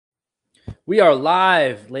We are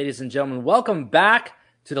live, ladies and gentlemen. Welcome back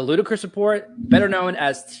to the Ludicrous Report, better known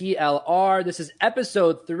as TLR. This is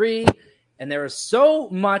episode 3, and there is so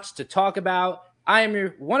much to talk about. I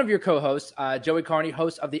am one of your co-hosts, Joey Carney,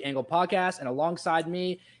 host of the Angle Podcast, and alongside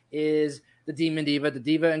me is the Demon Diva, the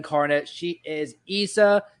Diva Incarnate. She is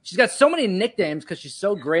Issa. She's got so many nicknames because she's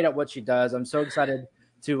so great at what she does. I'm so excited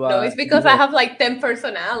to... no, it's because I have like 10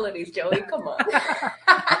 personalities, Joey. Come on.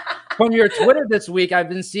 From your Twitter this week, I've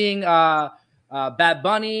been seeing Bad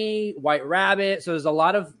Bunny, White Rabbit. So there's a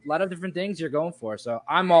lot of different things you're going for. So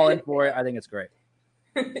I'm all in for it. I think it's great.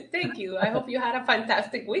 Thank you. I hope you had a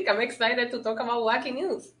fantastic week. I'm excited to talk about wacky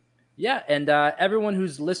news. Yeah, and everyone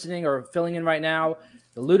who's listening or filling in right now,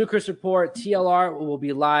 the Ludicrous Report, TLR, will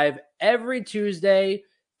be live every Tuesday,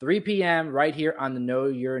 3 p.m. right here on the Know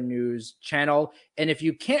Your News channel. And if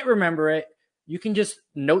you can't remember it, you can just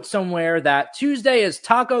note somewhere that Tuesday is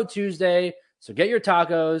Taco Tuesday. So get your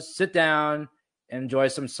tacos, sit down, and enjoy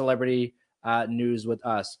some celebrity news with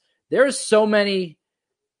us. There's so many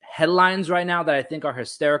headlines right now that I think are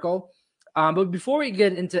hysterical. But before we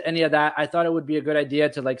get into any of that, I thought it would be a good idea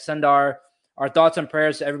to send our thoughts and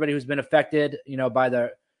prayers to everybody who's been affected, by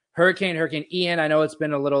the Hurricane Ian. I know it's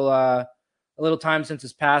been a little time since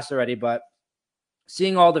it's passed already, but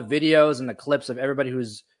seeing all the videos and the clips of everybody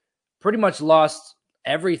who's pretty much lost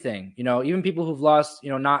everything, even people who've lost,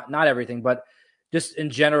 not everything, but just in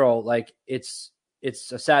general, it's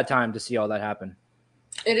a sad time to see all that happen.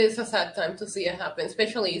 It is a sad time to see it happen,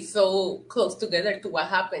 especially so close together to what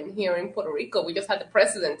happened here in Puerto Rico. We just had the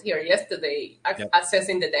president here yesterday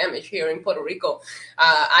assessing the damage here in Puerto Rico.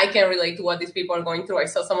 I can relate to what these people are going through. I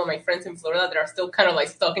saw some of my friends in Florida that are still kind of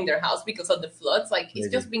stuck in their house because of the floods.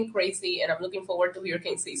 It's just been crazy, and I'm looking forward to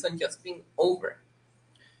hurricane season just being over.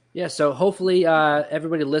 Yeah, so hopefully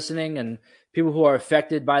everybody listening and people who are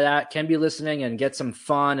affected by that can be listening and get some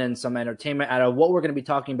fun and some entertainment out of what we're going to be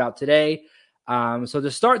talking about today. So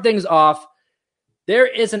to start things off, there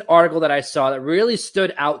is an article that I saw that really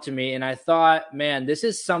stood out to me, and I thought, man, this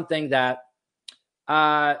is something that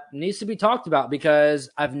needs to be talked about because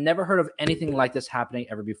I've never heard of anything like this happening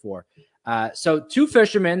ever before. So two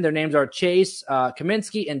fishermen, their names are Chase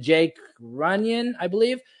Kaminsky and Jake Runyon, I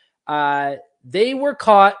believe. They were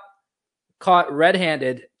caught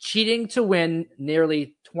red-handed cheating to win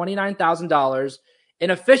nearly $29,000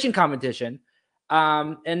 in a fishing competition.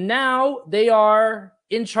 And now they are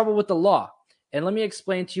in trouble with the law. And let me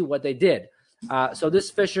explain to you what they did. So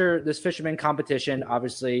this fisherman competition,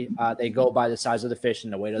 obviously, they go by the size of the fish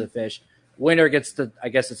and the weight of the fish. Winner gets I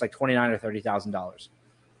guess it's like $29,000 or $30,000.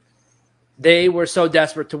 They were so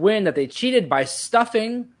desperate to win that they cheated by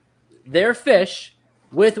stuffing their fish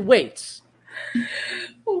with weights.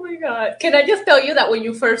 Oh my God. Can I just tell you that when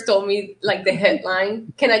you first told me the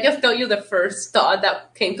headline, can I just tell you the first thought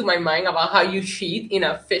that came to my mind about how you cheat in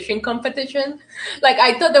a fishing competition?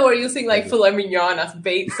 I thought they were using filet mignon as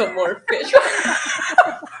bait, some more fish.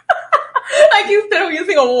 Instead of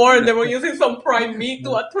using a worm, they were using some prime meat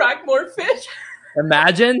to attract more fish.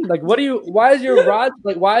 Imagine, why is your rod,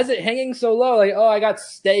 why is it hanging so low? I got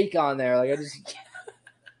steak on there. I just...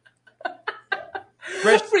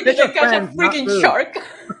 catch a freaking shark.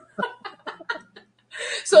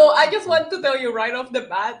 So I just want to tell you right off the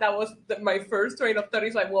bat, that was my first train of thought.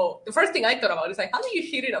 Is the first thing I thought about is how do you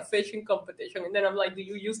cheat in a fishing competition? And then I'm do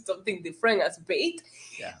you use something different as bait?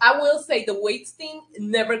 Yeah. I will say the weights thing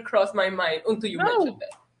never crossed my mind until you mentioned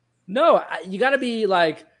it. No, you got to be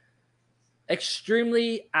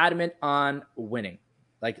extremely adamant on winning.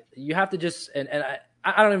 You have to just, and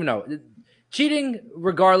I don't even know. Cheating,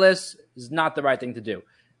 regardless, is not the right thing to do,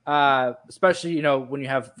 especially when you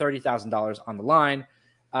have $30,000 on the line.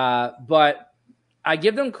 But I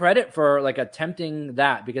give them credit for attempting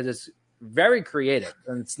that because it's very creative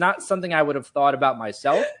and it's not something I would have thought about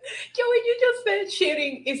myself. Joey, you just said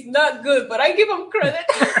cheating is not good, but I give them credit.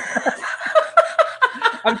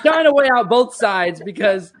 I'm trying to weigh out both sides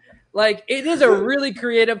because it is a really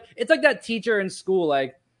creative. It's like that teacher in school,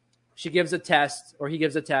 she gives a test or he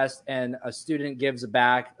gives a test and a student gives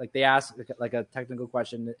back, they ask a technical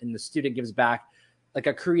question and the student gives back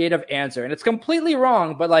a creative answer and it's completely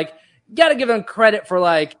wrong, but you got to give them credit for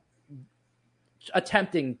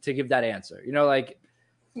attempting to give that answer,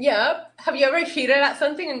 Yeah. Have you ever cheated at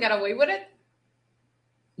something and got away with it?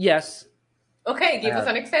 Yes. Okay. Give us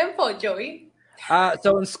an example, Joey.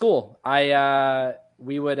 So in school,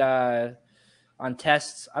 we would, on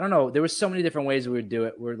tests, I don't know. There were so many different ways we would do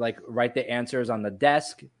it. We'd write the answers on the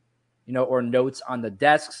desk, or notes on the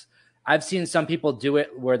desks. I've seen some people do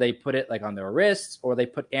it where they put it on their wrists or they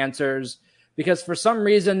put answers because for some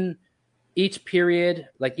reason, each period,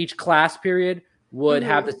 each class period would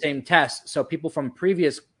have the same test. So people from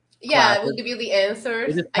previous Yeah, I classes will give you the they answers.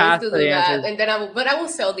 just I used pass to the do that, answers. and then I will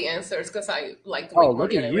sell the answers because I like to Oh, make look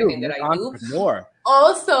money at on you, everything that you're I an do. entrepreneur.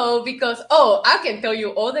 Also, because I can tell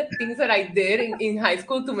you all the things that I did in high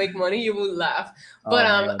school to make money, you will laugh. But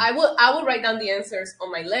Oh man. I will write down the answers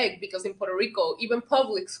on my leg because in Puerto Rico, even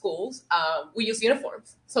public schools, we use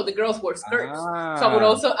uniforms, so the girls wear skirts. So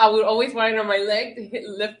Ah. I would always write it on my leg,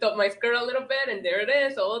 lift up my skirt a little bit, and there it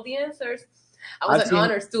is, all of the answers. I was I've an seen.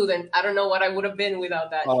 honor student. I don't know what I would have been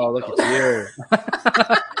without that Oh, cheat look code. at you,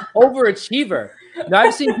 overachiever. Now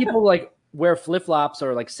I've seen people like wear flip flops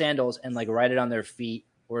or like sandals and like write it on their feet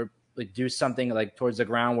or like do something like towards the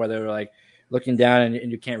ground where they're like looking down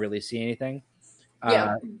and you can't really see anything.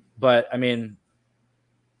 Yeah. But I mean,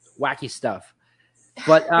 wacky stuff.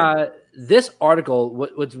 But this article,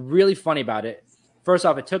 what's really funny about it, first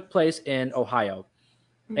off, it took place in Ohio.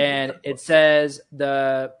 And it says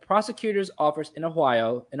the prosecutor's office in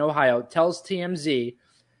Ohio tells TMZ,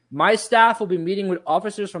 my staff will be meeting with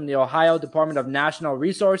officers from the Ohio Department of National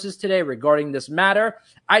Resources today regarding this matter.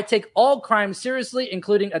 I take all crimes seriously,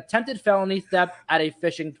 including attempted felony theft at a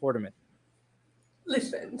fishing tournament.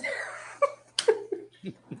 Listen.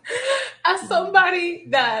 As somebody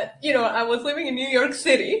that, I was living in New York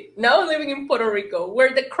City, now I'm living in Puerto Rico,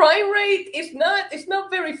 where the crime rate is not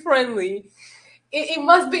very friendly. It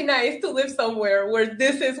must be nice to live somewhere where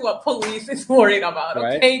this is what police is worried about.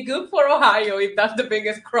 Right. Okay, good for Ohio if that's the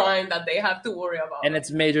biggest crime that they have to worry about. And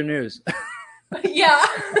it's major news. Yeah.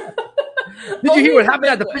 Did you hear what happened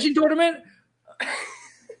at the fishing tournament?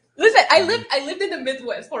 Listen, I lived in the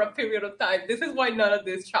Midwest for a period of time. This is why none of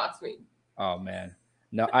this shocks me. Oh man.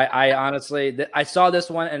 No, I honestly, I saw this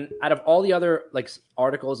one, and out of all the other like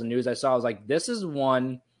articles and news I saw, I was like, this is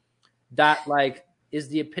one that like is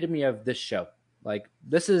the epitome of this show. Like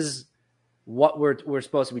this is what we're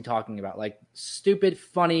supposed to be talking about. Like stupid,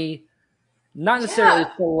 funny, not necessarily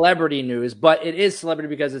celebrity news, but it is celebrity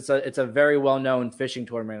because it's a very well known fishing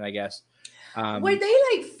tournament, I guess. Were they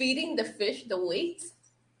like feeding the fish the weights?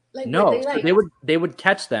 Like no, they, so they would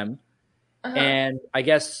catch them, and I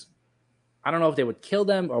guess I don't know if they would kill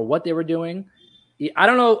them or what they were doing. I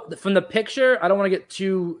don't know. From the picture, I don't want to get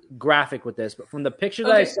too graphic with this, but from the picture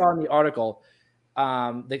that I saw in the article,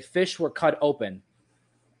 the fish were cut open,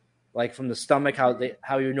 like from the stomach,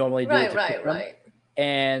 how you normally do. Right.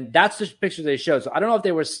 And that's the picture they showed. So I don't know if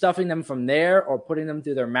they were stuffing them from there or putting them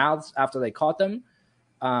through their mouths after they caught them.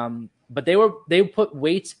 But they put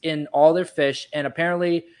weights in all their fish, and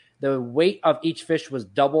apparently the weight of each fish was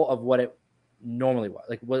double of what it normally was,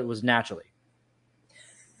 like what it was naturally.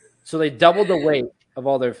 So they doubled the weight of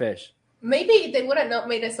all their fish. Maybe they would have not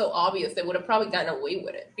made it so obvious. They would have probably gotten away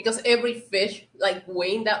with it because every fish like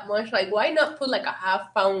weighing that much. Like, why not put like a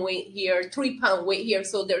 1/2 pound weight here, 3 pound weight here,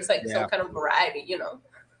 so there's like some kind of variety,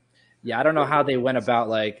 Yeah, I don't know how they went about.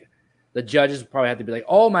 Like, the judges probably had to be like,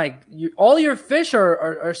 "Oh my, all your fish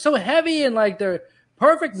are so heavy and like they're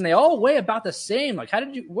perfect and they all weigh about the same. Like, how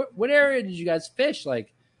did you? What area did you guys fish?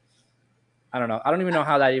 Like, I don't know. I don't even know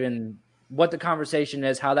how that even what the conversation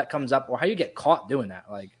is, how that comes up, or how you get caught doing that.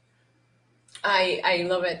 Like, I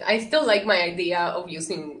love it. I still like my idea of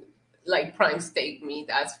using like prime steak meat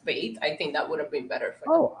as bait. I think that would have been better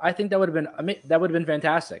for them. I think that would have been. I mean, that would have been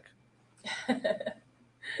fantastic.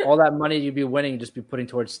 All that money you'd be winning, just be putting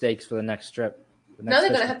towards steaks for the next trip. Now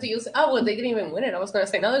they're gonna have to use. Oh well, they didn't even win it. I was gonna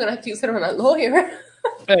say now they're gonna have to use it on a lawyer.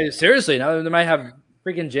 Hey, seriously, now they might have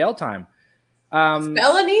freaking jail time.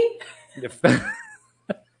 Felony. Imagine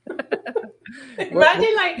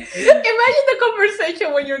the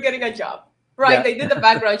conversation when you're getting a job, right? Yeah. They did the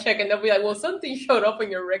background check and they'll be like, well, something showed up in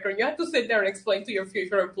your record. You have to sit there and explain to your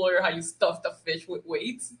future employer how you stuffed a fish with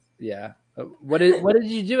weights. Yeah. What did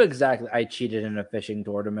you do exactly? I cheated in a fishing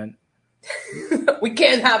tournament. We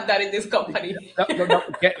can't have that in this company. No,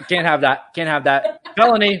 can't have that. Can't have that.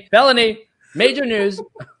 Felony. Major news.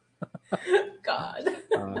 God.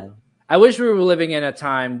 I wish we were living in a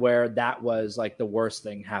time where that was like the worst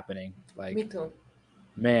thing happening. Like, me too.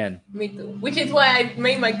 Man. Me too. Which is why I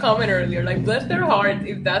made my comment earlier. Like, bless their heart.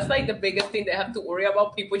 If that's like the biggest thing they have to worry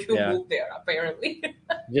about, people should move there, apparently.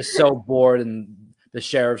 Just so bored, and the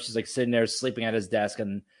sheriff's just like sitting there sleeping at his desk,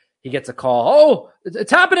 and he gets a call. Oh,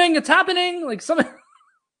 it's happening. It's happening. Like something.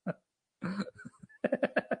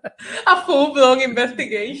 A full-blown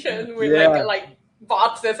investigation with like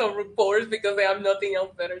boxes of reports because they have nothing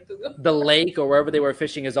else better to do. The lake or wherever they were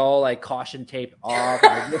fishing is all like caution taped off.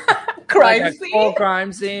 Crime scene. Full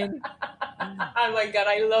crime scene. Oh my God,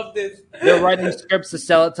 I love this. They're writing scripts to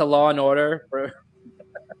sell it to Law and Order.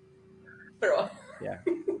 Yeah,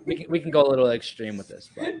 we can go a little extreme with this.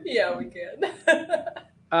 But. Yeah, we can.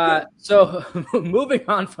 So moving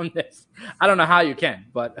on from this, I don't know how you can,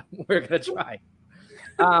 but we're gonna try.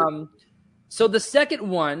 Um, so the second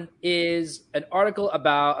one is an article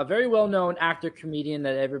about a very well-known actor comedian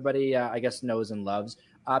that everybody, I guess, knows and loves,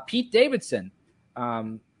 Pete Davidson.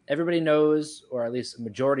 Everybody knows, or at least a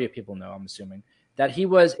majority of people know, I'm assuming, that he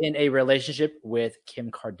was in a relationship with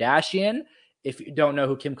Kim Kardashian. If you don't know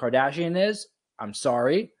who Kim Kardashian is, I'm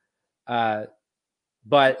sorry.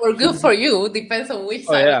 But Or good for you, depends on which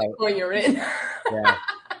oh side of yeah, the coin you're in. yeah.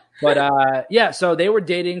 But yeah, so they were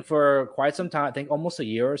dating for quite some time. I think almost a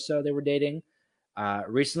year or so they were dating.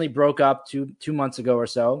 Recently broke up two months ago or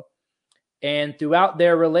so. And throughout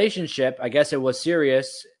their relationship, I guess it was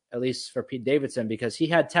serious, at least for Pete Davidson, because he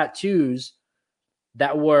had tattoos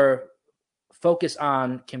that were focused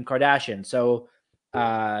on Kim Kardashian. So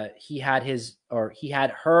he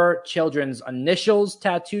had her children's initials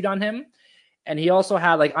tattooed on him, and he also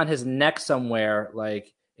had like on his neck somewhere,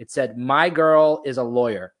 like it said, "My girl is a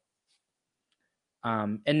lawyer."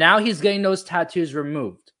 And now he's getting those tattoos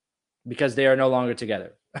removed because they are no longer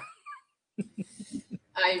together.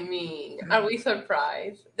 I mean, are we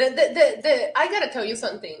surprised? I gotta tell you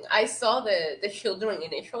something. I saw the children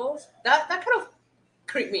initials. That kind of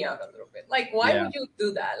creeped me out a little bit. Like, why Yeah, would you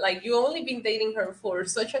do that? Like, you only been dating her for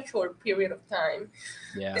such a short period of time.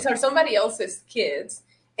 yeah, These are somebody else's kids.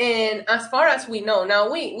 And as far as we know, now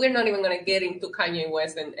we're not even going to get into Kanye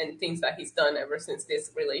West and things that he's done ever since this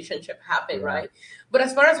relationship happened, yeah. right? But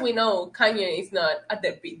as far as we know, Kanye is not a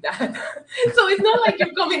deadbeat dad. So it's not like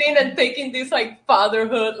you're coming in and taking this like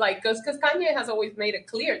fatherhood, like, because Kanye has always made it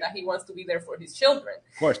clear that he wants to be there for his children.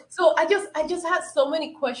 Of course. So I just had so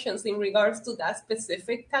many questions in regards to that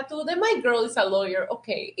specific tattoo. That my girl is a lawyer.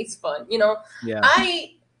 Okay, it's fun, you know. Yeah,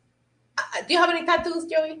 Do you have any tattoos,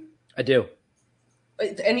 Joey? I do.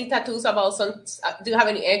 Any tattoos about some? Do you have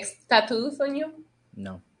any ex tattoos on you?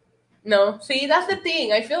 No. No. See, that's the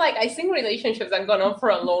thing. I feel like I think relationships have gone on for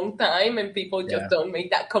a long time, and people Yeah, just don't make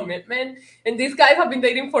that commitment. And these guys have been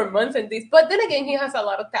dating for months, and this. But then again, he has a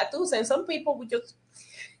lot of tattoos, and some people would just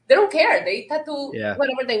they don't care. They tattoo yeah.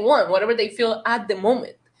 whatever they want, whatever they feel at the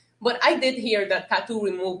moment. But I did hear that tattoo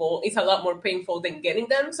removal is a lot more painful than getting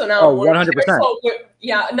them. So now Oh, I'm more 100%. careful with,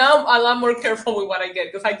 yeah, now I'm a lot more careful with what I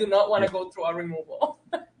get because I do not want Yeah. to go through a removal.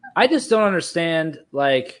 I just don't understand.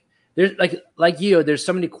 Like, there's like you. There's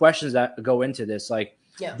so many questions that go into this. Like,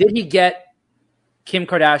 Yeah. did he get Kim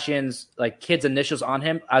Kardashian's like kids' initials on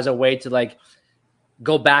him as a way to like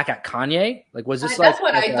go back at Kanye? Like, was this That's like,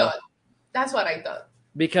 what like I thought. That's what I thought.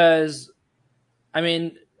 because I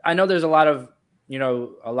mean, I know there's a lot of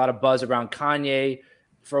a lot of buzz around Kanye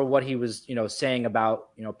for what he was saying about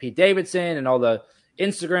Pete Davidson and all the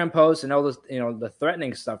Instagram posts and all this the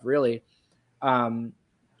threatening stuff. Really,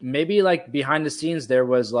 maybe like behind the scenes there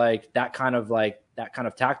was like that kind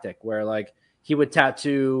of tactic where like he would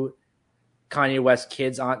tattoo Kanye West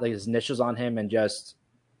kids on like his initials on him and just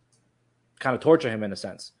kind of torture him in a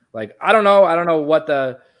sense. Like I don't know what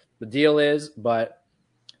the deal is, but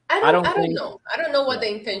I don't I don't think know. I don't know what yeah,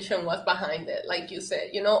 the intention was behind it. Like you said,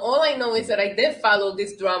 all I know is that I did follow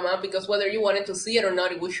this drama because whether you wanted to see it or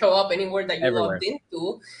not, it would show up anywhere that you everywhere. logged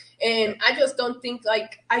into. Yeah. And I just don't think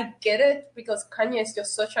like I get it because Kanye is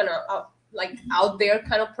just such an like out there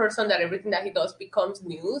kind of person that everything that he does becomes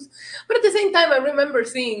news. But at the same time, I remember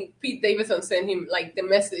seeing Pete Davidson send him like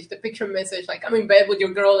the picture message, like I'm in bed with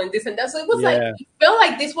your girl and this and that. So it was like Yeah, it felt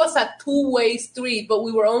like this was a two-way street, but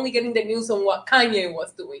we were only getting the news on what Kanye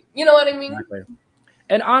was doing. You know what I mean? exactly.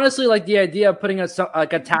 And honestly, like the idea of putting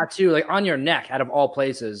like a tattoo like on your neck out of all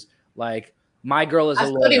places, like my girl is a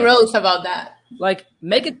I study lawyer. Rose about that. Like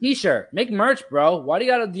make a t-shirt, make merch, bro. Why do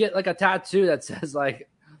you gotta get like a tattoo that says like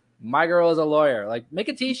my girl is a lawyer? Like make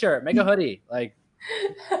a t-shirt, make a hoodie. Like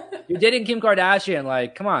you're dating Kim Kardashian,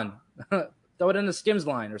 like come on. Throw it in the Skims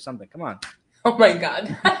line or something. Come on. Oh my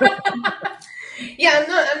god. Yeah,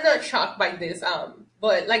 I'm not shocked by this.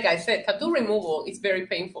 But like I said, tattoo removal is very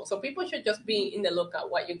painful. So people should just be in the lookout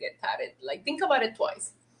while you get tatted. Like think about it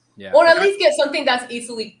twice. Yeah. Or at least get something that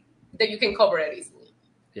you can cover it easily.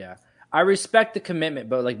 Yeah. I respect the commitment,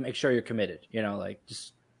 but like make sure you're committed. Like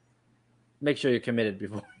just make sure you're committed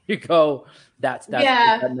before you go that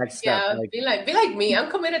next step. Yeah. Like Be like me. I'm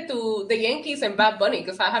committed to the Yankees and Bad Bunny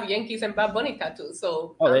because I have Yankees and Bad Bunny tattoos.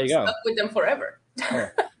 So oh, there I'm you go. stuck with them forever. Oh,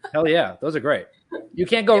 hell yeah, those are great. You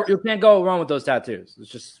can't go wrong with those tattoos. It's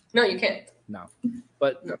just No, you can't. no.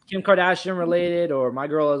 But No. Kim Kardashian related, or my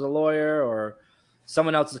girl is a lawyer, or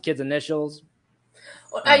someone else's kid's initials.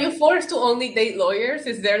 Are you forced to only date lawyers?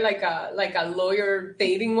 Is there like a lawyer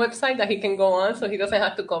dating website that he can go on so he doesn't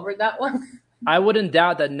have to cover that one? I wouldn't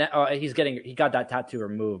doubt that he got that tattoo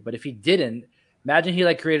removed. But if he didn't, Imagine he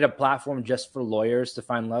like created a platform just for lawyers to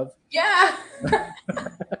find love. Yeah.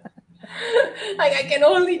 Like I can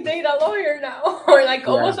only date a lawyer now, or like Yeah.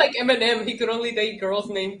 almost like Eminem, he could only date girls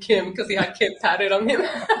named Kim because he had Kim tatted on him.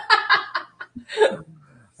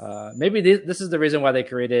 Maybe this is the reason why they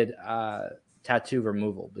created tattoo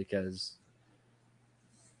removal, because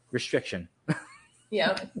restriction.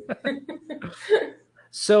 Yeah.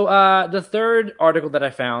 So the third article that I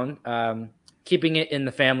found, keeping it in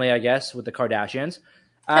the family, I guess, with the Kardashians,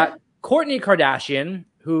 Kourtney Kardashian,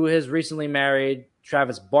 who has recently married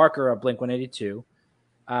Travis Barker of Blink-182.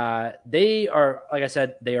 They are, like I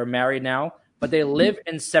said, they are married now, but they live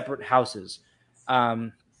in separate houses.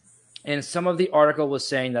 And some of the article was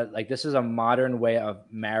saying that like this is a modern way of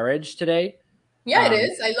marriage today. Yeah, it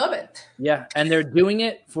is. I love it. Yeah, and they're doing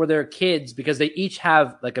it for their kids because they each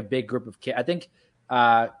have like a big group of kids. I think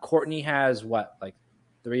Kourtney has what, like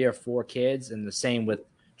 3 or 4 kids, and the same with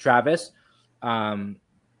Travis.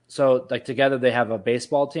 So like together they have a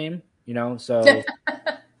baseball team, you know. So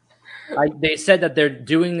they said that they're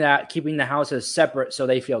doing that, keeping the houses separate so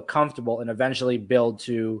they feel comfortable and eventually build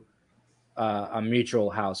to a mutual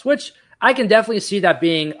house, which I can definitely see that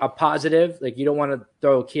being a positive. Like you don't want to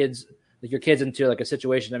throw your kids into like a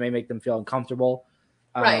situation that may make them feel uncomfortable.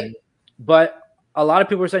 Right. But a lot of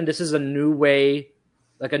people are saying this is a new way,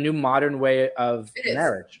 like a new modern way of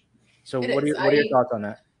marriage. So what are your thoughts on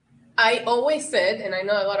that? I always said, and I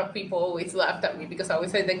know a lot of people always laughed at me because I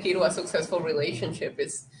always said the key to a successful relationship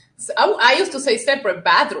is, I used to say separate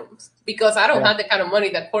bathrooms because I don't have the kind of money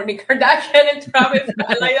that Kourtney Kardashian and Travis,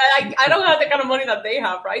 like I don't have the kind of money that they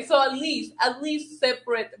have, right? So at least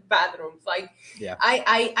separate bathrooms. Like,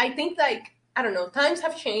 I think like, I don't know, times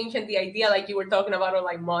have changed, and the idea like you were talking about are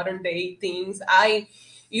like modern day things. I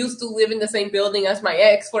used to live in the same building as my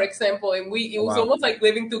ex, for example, and it was almost like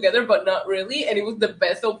living together, but not really, and it was the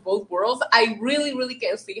best of both worlds. I really, really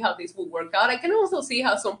can't see how this would work out. I can also see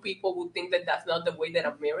how some people would think that that's not the way that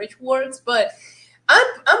a marriage works, but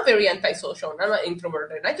I'm very antisocial, and I'm an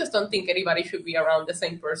introvert, and I just don't think anybody should be around the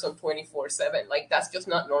same person 24/7. Like, that's just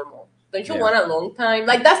not normal. Don't you want a long time?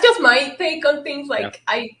 Like, that's just my take on things. Like,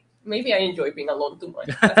 maybe I enjoy being alone too much.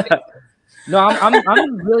 No,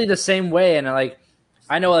 I'm really the same way, and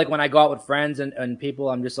I know, like, when I go out with friends and people,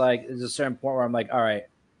 I'm just like, there's a certain point where I'm like, all right,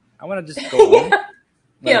 I want to just go home.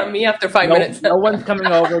 Like, me after 5 minutes. No one's coming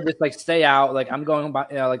over. Just like stay out. Like I'm going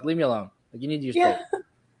about, like leave me alone. Like you need your space.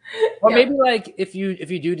 Or maybe like if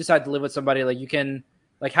you do decide to live with somebody, like you can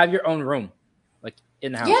like have your own room, like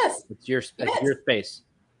in the house. Yes. It's your space.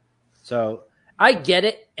 So I get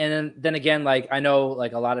it. And then again, like I know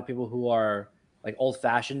like a lot of people who are like old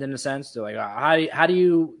fashioned in a sense. They're like, how do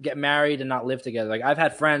you get married and not live together? Like I've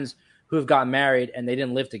had friends who have gotten married and they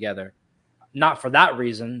didn't live together. Not for that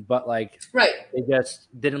reason, but like they just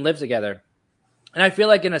didn't live together. And I feel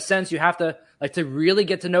like in a sense you have to like to really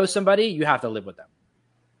get to know somebody, you have to live with them.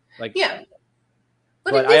 Like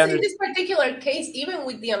But in this particular case, even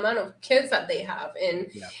with the amount of kids that they have,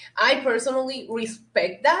 and I personally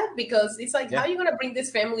respect that because it's like, how are you going to bring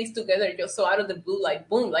these families together just so out of the blue, like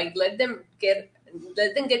boom, like let them get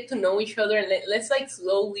to know each other, and let's like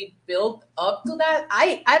slowly build up to that.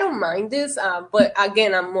 I don't mind this, but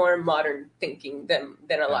again, I'm more modern thinking than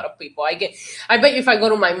a lot of people. I bet you if I go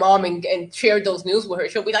to my mom and share those news with her,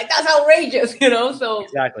 she'll be like, that's outrageous, you know? So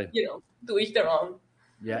exactly, you know, to each their own.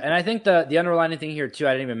 Yeah, and I think the underlying thing here too,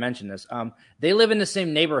 I didn't even mention this. They live in the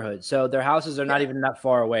same neighborhood, so their houses are not even that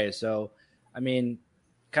far away. So, I mean,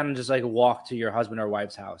 kind of just like walk to your husband or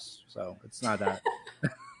wife's house. So it's not that.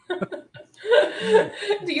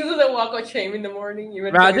 Do you do the walk of shame in the morning?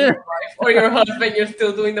 Even with your wife or your husband, you're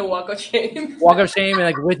still doing the walk of shame. Walk of shame, and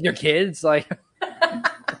like with your kids, like.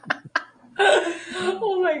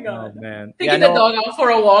 Oh my god, man! Taking the dog out for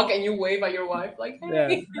a walk and you wave at your wife like,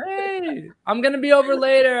 "Hey, hey, I'm gonna be over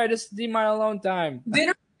later. I just need my alone time."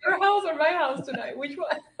 Dinner at your house or my house tonight? Which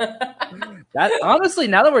one? That honestly,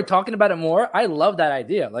 now that we're talking about it more, I love that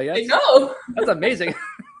idea. Like, I know that's amazing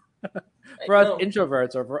for us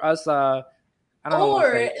introverts, or for us. I don't know.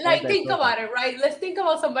 Or like, think about it, right? Let's think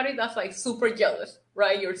about somebody that's like super jealous,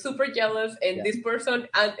 right? You're super jealous, and this person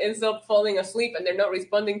ends up falling asleep, and they're not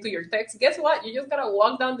responding to your text. Guess what? You just gotta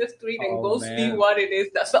walk down the street and go see what it is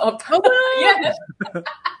that's up. Yes.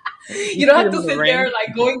 You don't have to sit there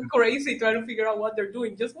like going crazy trying to figure out what they're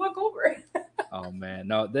doing. Just walk over. Oh man,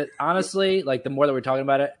 no. Honestly, like the more that we're talking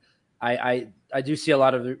about it, I do see a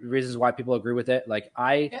lot of reasons why people agree with it. Like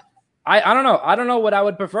I don't know. I don't know what I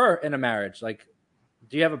would prefer in a marriage. Like,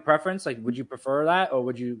 do you have a preference? Like, would you prefer that, or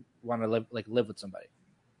would you want to live with somebody?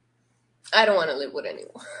 I don't want to live with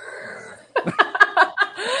anyone.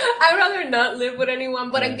 I'd rather not live with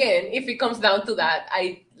anyone. But again, if it comes down to that,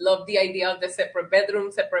 I love the idea of the separate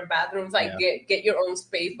bedrooms, separate bathrooms. Like get your own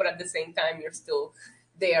space, but at the same time, you're still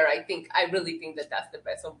there. I really think that that's the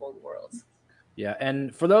best of both worlds. Yeah,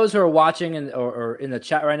 and for those who are watching or in the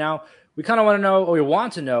chat right now, we kind of want to know, or we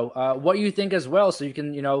want to know, what you think as well. So you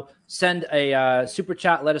can, send a super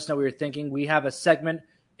chat. Let us know what you're thinking. We have a segment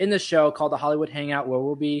in the show called the Hollywood Hangout where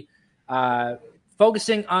we'll be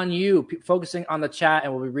focusing on you, focusing on the chat,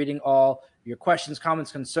 and we'll be reading all your questions,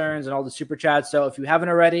 comments, concerns, and all the super chats. So if you haven't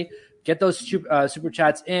already, get those super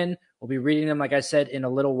chats in. We'll be reading them, like I said, in a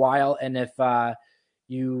little while. And if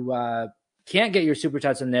you can't get your super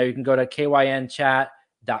chats in there, you can go to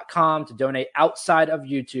kynchat.com to donate outside of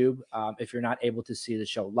YouTube if you're not able to see the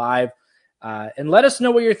show live. And let us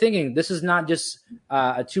know what you're thinking. This is not just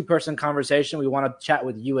a two-person conversation. We want to chat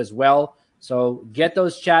with you as well. So get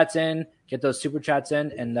those chats in, get those super chats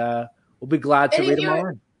in, and we'll be glad to read them all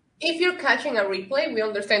in. If you're catching a replay, we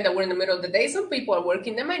understand that we're in the middle of the day. Some people are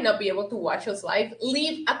working. They might not be able to watch us live.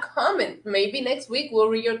 Leave a comment. Maybe next week we'll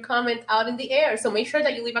read your comment out in the air. So make sure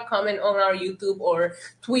that you leave a comment on our YouTube or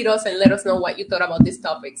tweet us and let us know what you thought about these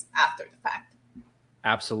topics after the fact.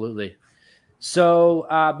 Absolutely.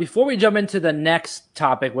 So before we jump into the next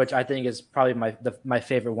topic, which I think is probably my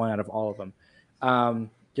favorite one out of all of them,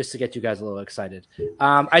 just to get you guys a little excited,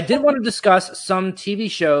 I did want to discuss some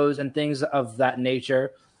TV shows and things of that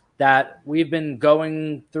nature that we've been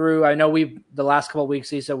going through. I know the last couple of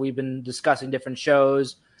weeks, Lisa, we've been discussing different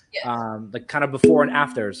shows, like kind of before and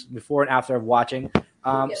after of watching.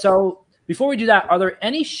 So before we do that, are there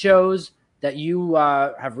any shows that you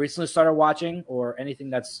have recently started watching, or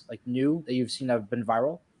anything that's like new that you've seen that have been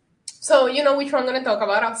viral? So, which one I'm going to talk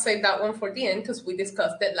about? I'll save that one for the end because we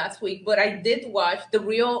discussed it last week. But I did watch The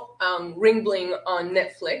Real Ring Bling on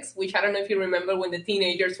Netflix, which I don't know if you remember when the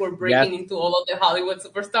teenagers were breaking into all of the Hollywood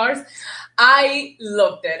superstars. I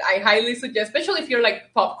loved it. I highly suggest, especially if you're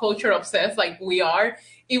like pop culture obsessed like we are.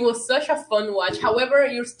 It was such a fun watch. However,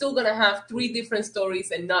 you're still going to have 3 different stories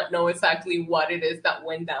and not know exactly what it is that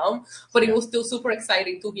went down. But it was still super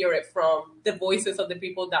exciting to hear it from the voices of the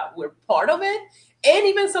people that were part of it. And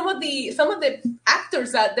even some of the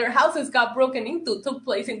actors that their houses got broken into took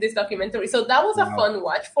place in this documentary. So that was a fun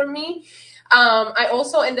watch for me. I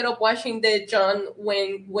also ended up watching the John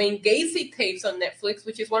Wayne Gacy tapes on Netflix,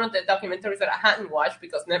 which is one of the documentaries that I hadn't watched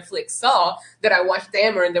because Netflix saw that I watched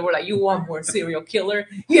Dahmer and they were like, "You want more serial killer?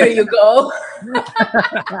 Here you go."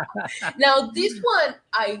 Now, this one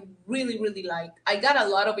I really, really liked. I got a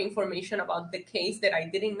lot of information about the case that I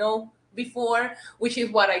didn't know before, which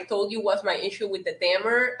is what I told you was my issue with the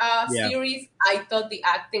Dahmer series. I thought the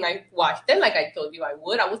acting, I watched it like I told you I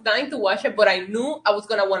would. I was dying to watch it, but I knew I was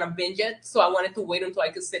going to want to binge it. So I wanted to wait until I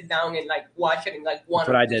could sit down and like watch it in like one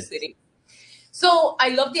or two sittings. So I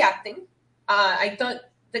love the acting. I thought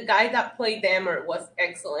the guy that played Dahmer was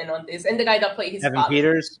excellent on this. And the guy that played his Evan father.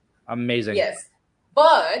 Peters, amazing. Yes.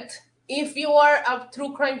 But if you are a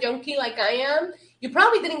true crime junkie like I am, you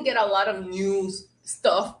probably didn't get a lot of news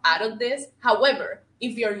stuff out of this. However,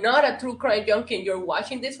 if you're not a true crime junkie and you're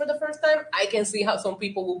watching this for the first time, I can see how some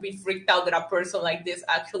people will be freaked out that a person like this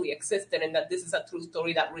actually existed and that this is a true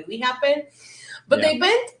story that really happened. But they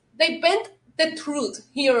bent the truth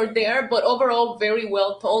here or there, but overall very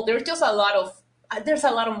well told. There's a lot of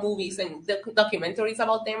movies and documentaries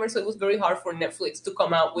about Dahmer, so it was very hard for Netflix to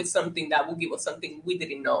come out with something that will give us something we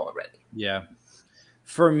didn't know already. Yeah.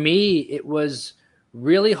 For me, it was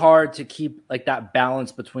really hard to keep like that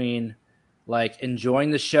balance between like enjoying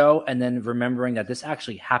the show and then remembering that this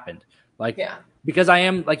actually happened. Because I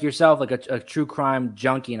am like yourself, like a true crime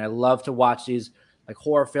junkie, and I love to watch these like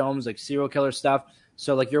horror films, like serial killer stuff.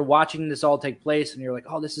 So like you're watching this all take place and you're like,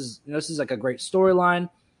 oh, this is like a great storyline.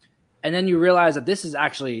 And then you realize that this is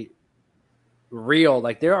actually real.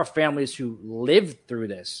 Like there are families who lived through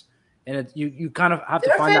this. And you kind of have to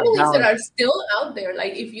find that balance. There are families that are still out there.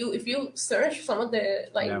 Like if you search some of the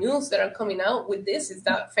news that are coming out with this, is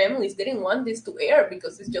that families didn't want this to air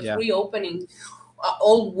because it's just reopening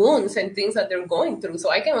old wounds and things that they're going through. So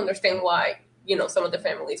I can understand why some of the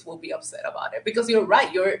families will be upset about it because you're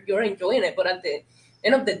right, you're enjoying it, but at the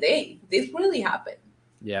end of the day, this really happened.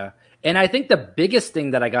 Yeah, and I think the biggest thing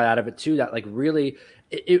that I got out of it too, that like really,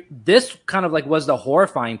 this kind of like was the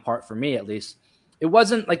horrifying part for me at least. It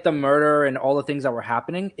wasn't like the murder and all the things that were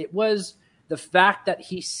happening. It was the fact that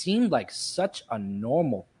he seemed like such a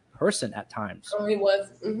normal person at times. Oh, he was.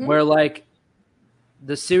 Mm-hmm. Where like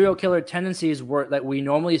the serial killer tendencies were that we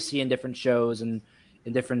normally see in different shows and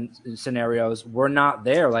in different scenarios were not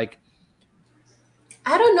there. Like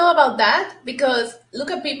I don't know about that because look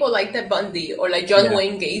at people like Ted Bundy or like John Yeah,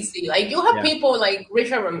 Wayne Gacy. Like you have yeah, people like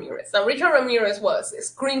Richard Ramirez. Now Richard Ramirez was a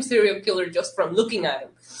scream serial killer just from looking at him.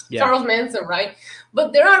 yeah, Charles Manson, right?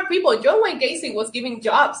 But there are people. John Wayne Gacy was giving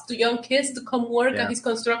jobs to young kids to come work at yeah, his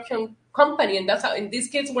construction company, and that's how. And these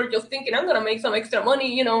kids were just thinking, "I'm gonna make some extra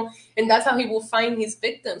money," and that's how he will find his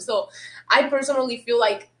victims. So, I personally feel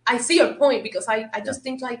like I see your point because I yeah, just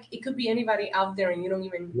think like it could be anybody out there, and you don't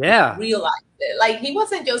even yeah, realize it. Like he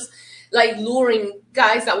wasn't just like luring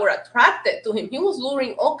guys that were attracted to him. He was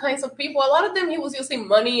luring all kinds of people. A lot of them he was using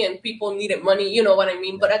money and people needed money, you know what I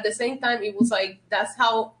mean? But at the same time, it was like that's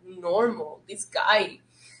how normal this guy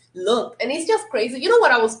looked. And it's just crazy. You know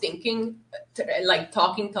what I was thinking, like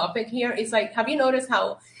talking topic here is like, have you noticed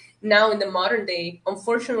how now in the modern day,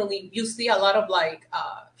 unfortunately, you see a lot of like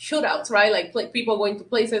shootouts, right? Like people going to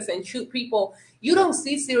places and shoot people. You don't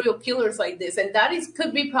see serial killers like this, and that is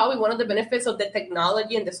could be probably one of the benefits of the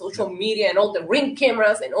technology and the yeah, social media and all the ring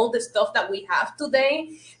cameras and all the stuff that we have today.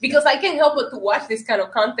 Because I can't help but to watch this kind of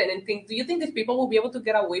content and think, do you think these people will be able to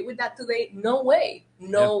get away with that today? No way, yeah,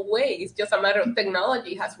 no way. It's just a matter of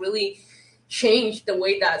technology has really changed the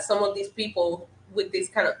way that some of these people with these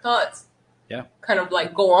kind of thoughts yeah, kind of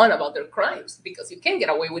like go on about their crimes because you can't get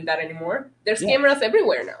away with that anymore. There's yeah. cameras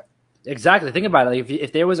everywhere now. Exactly. Think about it. Like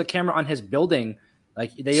if there was a camera on his building,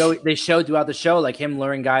 like they showed throughout the show, like him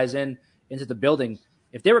luring guys into the building.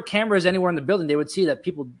 If there were cameras anywhere in the building, they would see that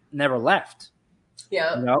people never left,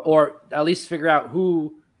 Yeah, or at least figure out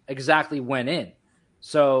who exactly went in.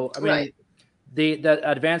 So, I mean, right. the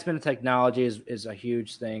advancement of technology is a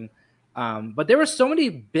huge thing. But there were so many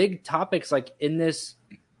big topics like in this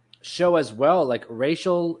show as well, like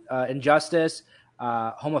racial injustice,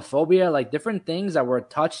 homophobia, like different things that were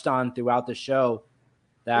touched on throughout the show.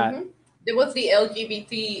 That hmm There was the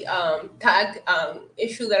LGBT tag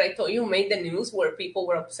issue that I told you made the news where people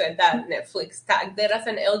were upset that Netflix tagged it as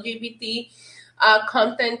an LGBT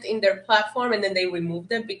content in their platform and then they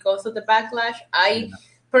removed it because of the backlash. I yeah,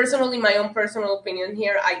 personally, my own personal opinion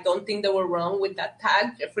here, I don't think they were wrong with that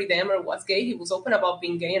tag. Jeffrey Dahmer was gay. He was open about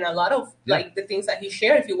being gay, and a lot of yeah, like the things that he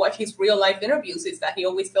shared, if you watch his real life interviews, is that he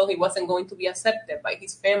always felt he wasn't going to be accepted by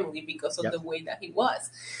his family because of yep, the way that he was.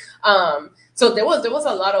 So there was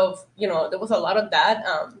a lot of there was a lot of that.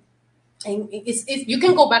 And you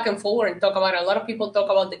can go back and forward and talk about it. A lot of people talk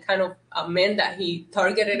about the kind of men that he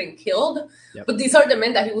targeted and killed, yep, but these are the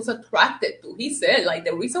men that he was attracted to. He said like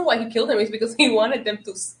the reason why he killed them is because he wanted them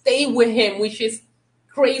to stay with him, which is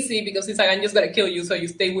crazy because he's like, I'm just gonna kill you so you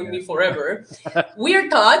stay with yeah, me forever.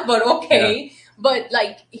 Weird thought, but yeah, okay. But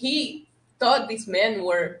like he thought these men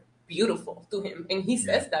were beautiful to him, and he yeah.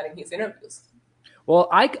 says that in his interviews. Well,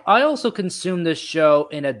 I also consume this show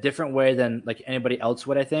in a different way than like anybody else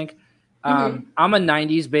would. I think Hmm I'm a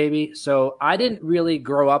 '90s baby, so I didn't really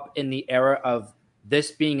grow up in the era of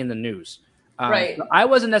this being in the news. So Right. I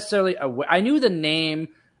wasn't necessarily aware. I knew the name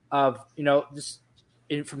of just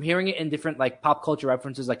from hearing it in different like pop culture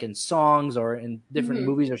references, like in songs or in different hmm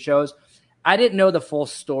movies or shows. I didn't know the full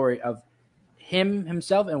story of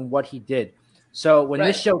himself and what he did. So when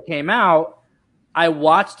this Right. show came out, I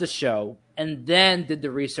watched the show and then did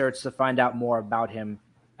the research to find out more about him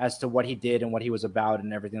as to what he did and what he was about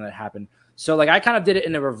and everything that happened. So like I kind of did it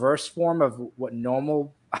in a reverse form of what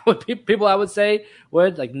normal people I would say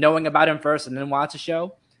would, like knowing about him first and then watch the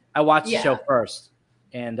show. I watched the show Yeah. first,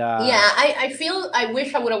 and Yeah, I feel I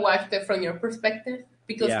wish I would have watched it from your perspective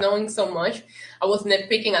because yeah, knowing so much, I was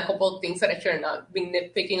nitpicking a couple of things that I should have not been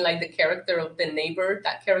nitpicking, like the character of the neighbor.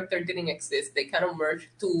 That character didn't exist. They kind of merged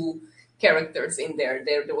two characters in there.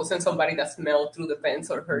 There wasn't somebody that smelled through the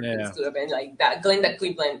fence or heard things yeah, through the vent like that. Glenda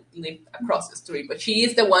Cleveland lived across the street, but she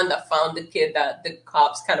is the one that found the kid that the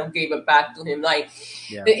cops kind of gave it back to him. Like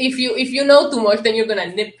yeah, if you know too much, then you're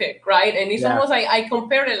gonna nitpick, right? And it's yeah, almost like I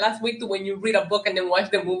compared it last week to when you read a book and then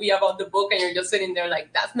watch the movie about the book, and you're just sitting there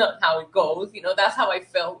like, that's not how it goes. That's how I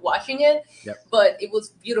felt watching it. yep. But it was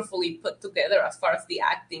beautifully put together as far as the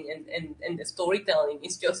acting and the storytelling.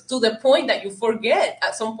 It's just to the point that you forget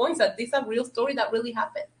at some points that this is a real story that really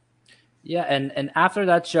happened. Yeah, and after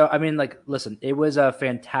that show, I mean, like, listen, it was a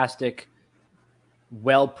fantastic,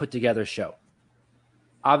 well put together show.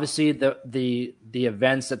 Obviously, the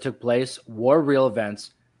events that took place were real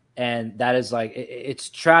events, and that is like it's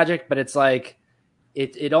tragic, but it's like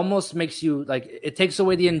it almost makes you like it takes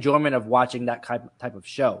away the enjoyment of watching that type of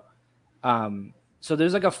show. So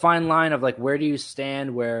there's like a fine line of like where do you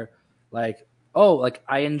stand where like oh like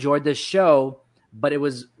I enjoyed this show, but it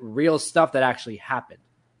was real stuff that actually happened.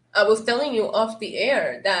 I was telling you off the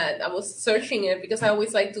air that I was searching it because I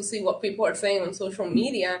always like to see what people are saying on social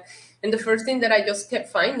media. And the first thing that I just kept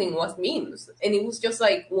finding was memes. And it was just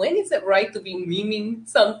like, when is it right to be memeing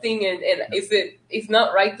something? And it's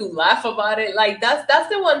not right to laugh about it? Like that's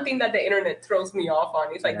the one thing that the internet throws me off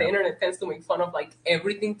on. It's like the internet tends to make fun of like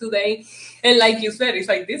everything today. And like you said, it's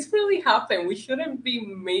like, this really happened. We shouldn't be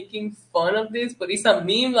making fun of this, but it's a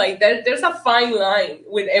meme. Like there's a fine line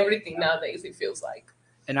with everything nowadays, it feels like.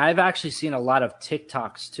 And I've actually seen a lot of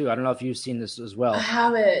TikToks too. I don't know if you've seen this as well. I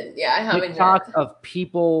haven't. Yeah, I haven't TikTok yet. of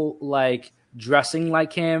people like dressing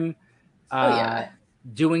like him,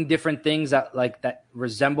 doing different things that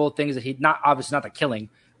resemble things that he obviously not the killing,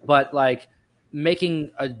 but like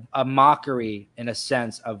making a mockery in a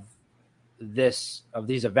sense of these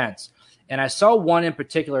events. And I saw one in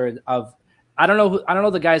particular of I don't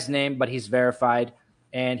know the guy's name, but he's verified,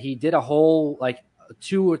 and he did a whole like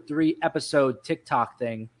 2 or 3 episode TikTok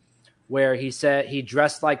thing where he said he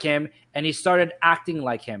dressed like him and he started acting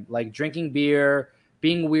like him, like drinking beer,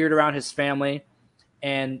 being weird around his family.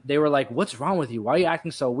 And they were like, "What's wrong with you? Why are you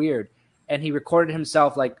acting so weird?" And he recorded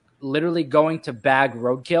himself like literally going to bag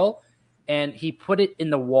roadkill, and he put it in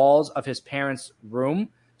the walls of his parents' room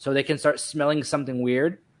so they can start smelling something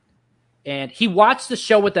weird. And he watched the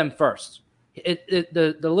show with them first.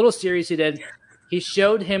 The little series he did, he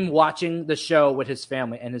showed him watching the show with his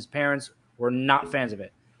family, and his parents were not fans of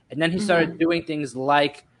it. And then he started doing things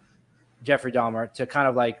like Jeffrey Dahmer to kind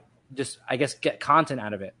of like just, I guess, get content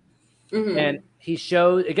out of it. And he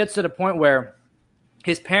showed, it gets to the point where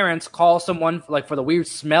his parents call someone like for the weird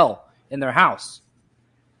smell in their house.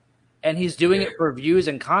 And he's doing it for views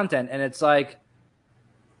and content. And it's like,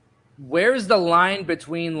 where's the line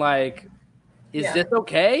between like, is this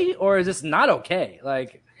okay or is this not okay?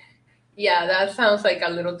 Like, yeah, that sounds like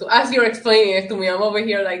a little too. As you're explaining it to me, I'm over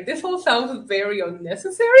here like, this all sounds very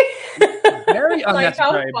unnecessary. Very unnecessary. Like,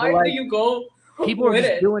 how far do you go? People are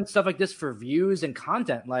just doing stuff like this for views and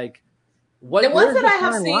content. Like, the ones that I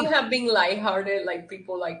have seen have been lighthearted, like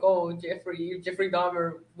people like, oh, Jeffrey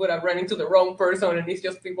Dahmer would have run into the wrong person, and it's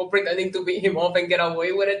just people pretending to beat him up and get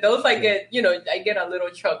away with it. Those I get a little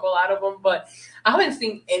chuckle out of them, but I haven't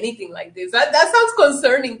seen anything like this. That sounds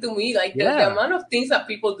concerning to me. Like the amount of things that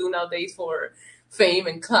people do nowadays for fame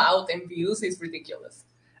and clout and views is ridiculous.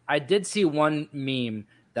 I did see one meme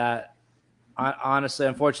that, honestly,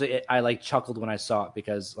 unfortunately, I like chuckled when I saw it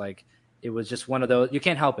because like it was just one of those, you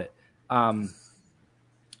can't help it.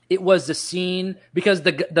 It was the scene because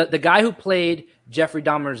the guy who played Jeffrey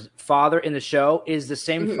Dahmer's father in the show is the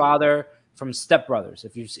same father from Step Brothers.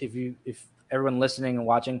 If everyone listening and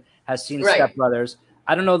watching has seen Step Brothers,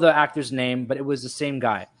 I don't know the actor's name, but it was the same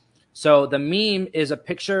guy. So the meme is a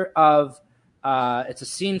picture of it's a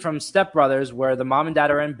scene from Step Brothers where the mom and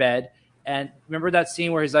dad are in bed, and remember that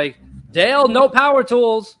scene where he's like, "Dale, no power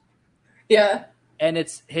tools." Yeah, and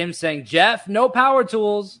it's him saying, "Jeff, no power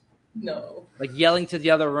tools." No. Like yelling to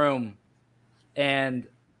the other room. And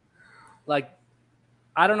like,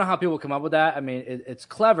 I don't know how people come up with that. I mean, it's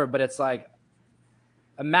clever, but it's like,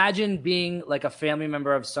 imagine being like a family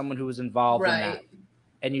member of someone who was involved in that.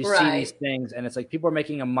 And you see these things and it's like people are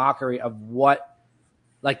making a mockery of what,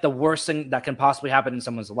 like the worst thing that can possibly happen in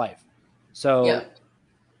someone's life. So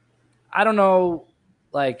I don't know,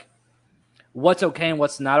 like, what's okay and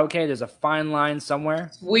what's not okay. There's a fine line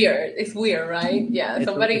somewhere. It's weird, right? Yeah.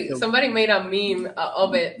 Somebody made a meme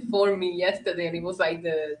of it for me yesterday, and it was like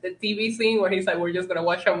the TV scene where he's like, "We're just gonna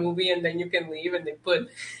watch a movie and then you can leave," and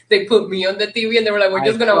they put me on the TV and they were like, "We're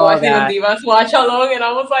just gonna watch it on Divas Watch Along," and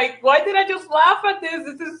I was like, "Why did I just laugh at this?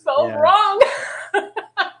 This is so wrong."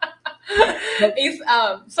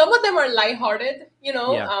 It's some of them are lighthearted,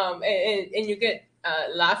 and you get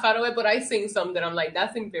laugh out of it, but I've seen some that I'm like,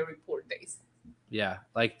 that's in very poor taste. Yeah,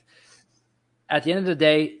 like at the end of the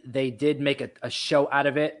day, they did make a show out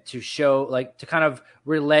of it to show, like, to kind of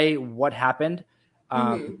relay what happened.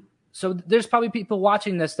 So there's probably people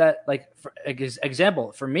watching this that, like, for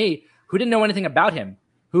example, for me, who didn't know anything about him,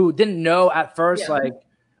 who didn't know at first, like,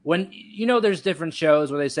 when, there's different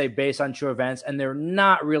shows where they say based on true events, and they're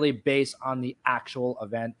not really based on the actual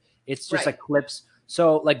event. It's just like clips.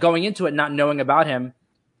 So, like, going into it, not knowing about him,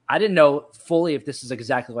 I didn't know fully if this is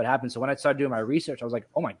exactly what happened. So when I started doing my research, I was like,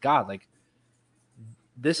 oh my God, like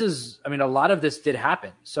a lot of this did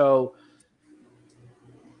happen. So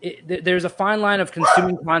there's a fine line of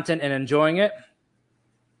consuming content and enjoying it.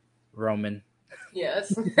 Roman.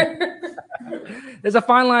 Yes. There's a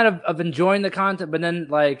fine line of enjoying the content, but then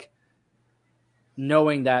like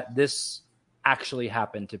knowing that this actually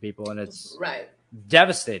happened to people and it's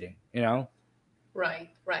devastating, Right,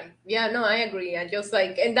 right. Yeah, no, I agree. I just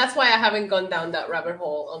like, and that's why I haven't gone down that rabbit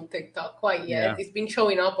hole on TikTok quite yet. Yeah. It's been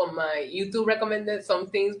showing up on my YouTube recommended some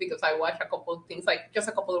things because I watch a couple of things, like just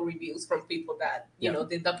a couple of reviews from people that, Yeah.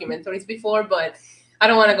 did documentaries before, but I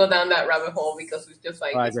don't want to go down that rabbit hole because it's just Oh,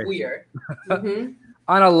 like, I it's agree. weird. Mm-hmm.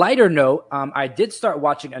 On a lighter note, I did start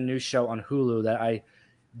watching a new show on Hulu that I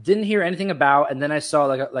didn't hear anything about, and then I saw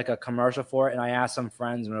like a commercial for it, and I asked some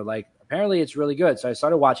friends, and they're like, apparently it's really good. So I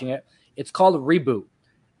started watching it. It's called Reboot.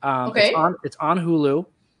 It's Okay. on Hulu,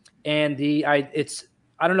 and I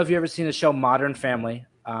don't know if you've ever seen the show Modern Family,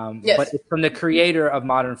 but Yes. it's from the creator of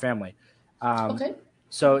Modern Family. Um, Okay.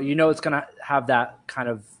 so it's gonna have that kind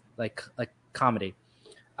of like comedy.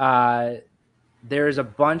 Uh, there's a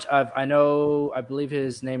bunch of I believe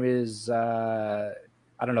his name is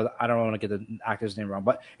I don't know. I don't want to get the actor's name wrong,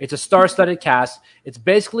 but it's a star-studded cast. It's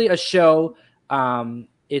basically a show.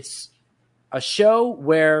 It's a show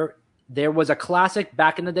where there was a classic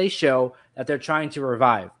back in the day show that they're trying to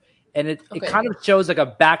revive, and it Okay. kind of shows like a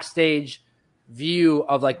backstage view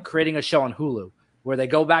of like creating a show on Hulu, where they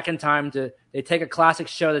go back in time they take a classic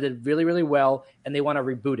show that did really really well and they want to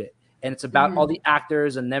reboot it, and it's about all Mm-hmm. the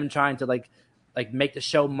actors and them trying to like make the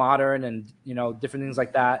show modern and different things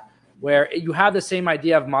like that, where you have the same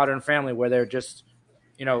idea of Modern Family where they're just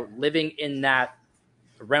living in that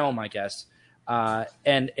realm, I guess,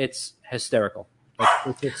 and it's hysterical.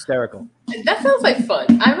 It's hysterical. That sounds like fun.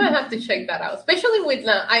 I might have to check that out. Especially with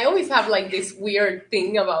I always have like this weird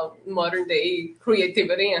thing about modern day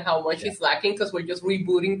creativity and how much Yeah. it's lacking because we're just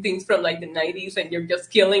rebooting things from like the 90s and you're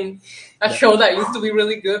just killing a Yeah. show that used to be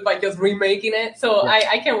really good by just remaking it. So Yeah.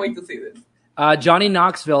 I can't wait to see this. Johnny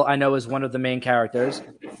Knoxville, I know, is one of the main characters.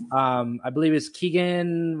 I believe it's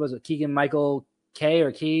Keegan. Was it Keegan Michael K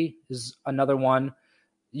or Key is another one.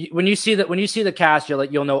 When you see the cast,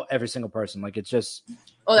 you'll know every single person. Like it's just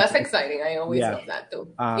Oh, that's exciting. I always yeah. love that too.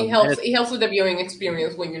 Um, and It helps with the viewing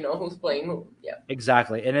experience when you know who's playing who. Yeah.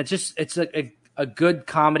 exactly, and it's a good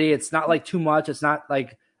comedy. It's not like too much. It's not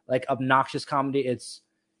like obnoxious comedy. It's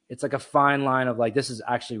like a fine line of like this is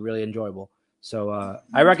actually really enjoyable. So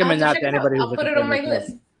I recommend I'll that check to it out. anybody who's I'll put looking it for a on my new show.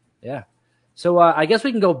 list. Yeah. So I guess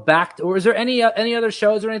we can go back. Or is there any other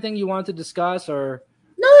shows or anything you want to discuss? Or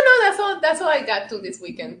No, that's all I got to this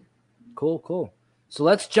weekend. cool. So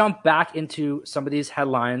let's jump back into some of these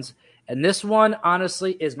headlines. And this one,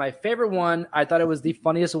 honestly, is my favorite one. I thought it was the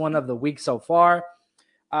funniest one of the week so far.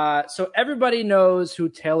 So everybody knows who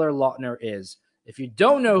Taylor Lautner is. If you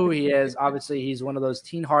don't know who he is, obviously he's one of those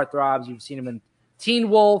teen heartthrobs. You've seen him in Teen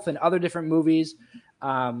Wolf and other different movies.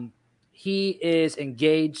 He is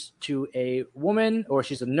engaged to a woman, or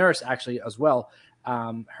she's a nurse actually as well.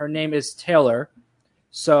 Her name is Taylor.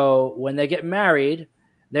 So when they get married,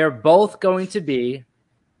 they're both going to be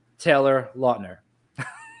Taylor Lautner.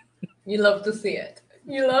 You love to see it.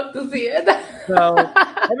 You love to see it. So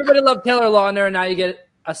everybody loved Taylor Lautner, and now you get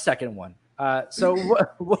a second one. So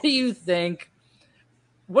what do you think?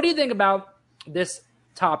 What do you think about this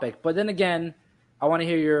topic? But then again, I want to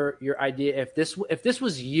hear your idea. If this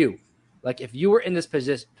was you, like if you were in this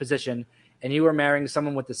position and you were marrying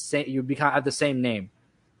someone with the same, you have the same name.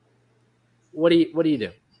 What do you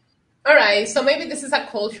do? All right, so maybe this is a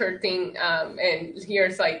culture thing, and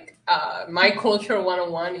here's like my culture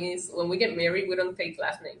 101 is when we get married, we don't take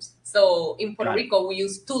last names. So in Puerto Rico, we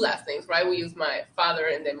use two last names, right? We use my father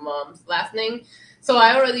and then mom's last name. So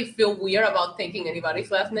I already feel weird about taking anybody's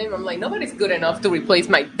last name. I'm like, nobody's good enough to replace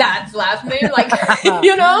my dad's last name, like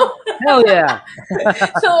Hell yeah.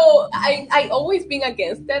 So I always been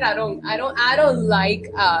against that. I don't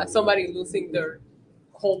like somebody losing their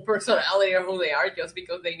whole personality or who they are just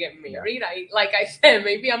because they get married. Like I said,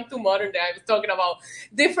 maybe I'm too modern that I was talking about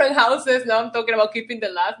different houses. Now I'm talking about keeping the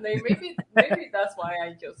last name. Maybe that's why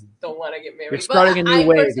I just don't want to get married. You're starting but a new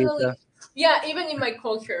wave, personally, Lisa. yeah, even in my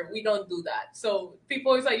culture, we don't do that. So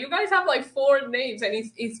people is like, you guys have like 4 names, and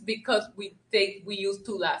it's because we use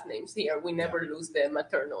 2 last names here. We never lose the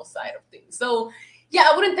maternal side of things. So yeah,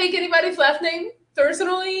 I wouldn't take anybody's last name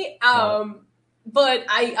personally. But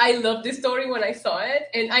I loved this story when I saw it.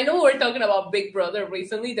 And I know we were talking about Big Brother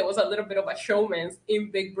recently. There was a little bit of a showman in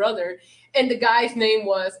Big Brother. And the guy's name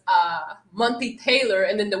was Monty Taylor.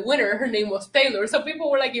 And then the winner, her name was Taylor. So people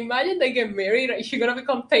were like, imagine they get married. Is she going to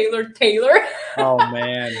become Taylor? Oh,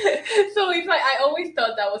 man. So it's like, I always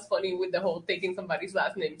thought that was funny with the whole taking somebody's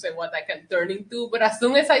last names and what that can turn into. But as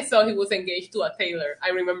soon as I saw he was engaged to a Taylor, I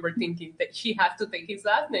remember thinking that she has to take his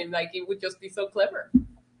last name. Like, it would just be so clever.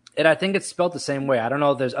 And I think it's spelled the same way. I don't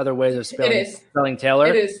know if there's other ways of spelling Taylor.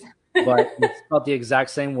 It is. But it's spelled the exact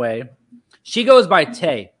same way. She goes by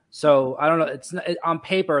Tay. So I don't know. It's not, on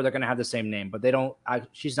paper, they're going to have the same name, but they don't.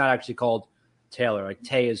 She's not actually called Taylor. Like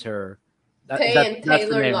Tay is her. Tay and That's the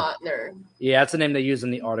Taylor name. Lautner. Yeah, that's the name they use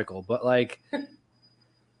in the article. But like,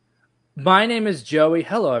 my name is Joey.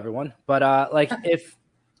 Hello, everyone. But like,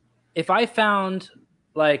 if I found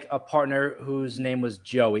like a partner whose name was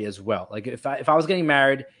Joey as well, like if I was getting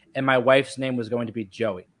married and my wife's name was going to be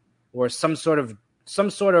Joey, or some sort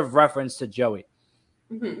of reference to Joey,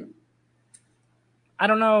 I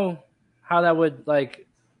don't know how that would like.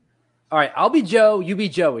 All right, I'll be Joe. You be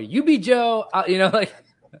Joey. You be Joe. You know, like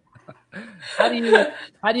how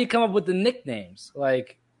do you come up with the nicknames?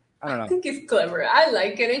 Like, I don't know. I think it's clever. I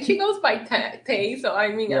like it, and she goes by Tay. So I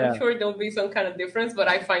mean, Yeah. I'm sure there'll be some kind of difference, but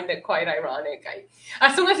I find it quite ironic.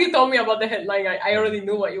 As soon as you told me about the headline, I already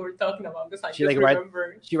knew what you were talking about because I just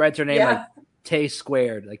remember. She writes her name like Tay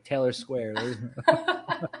squared, like Taylor squared.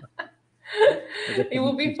 It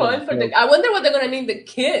will be fun for I wonder what they're gonna name the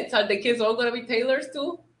kids. Are the kids all gonna be Taylors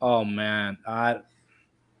too? Oh man, I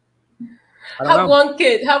don't have know.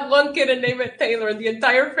 Have one kid and name it Taylor, and the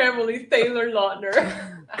entire family is Taylor Lautner.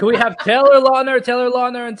 Can we have Taylor Lautner,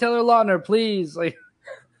 and Taylor Lautner, please? Like,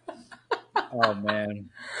 oh man.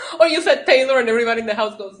 Or you said Taylor, and everybody in the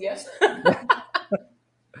house goes yes.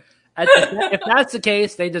 If that's the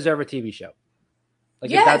case, they deserve a TV show. Like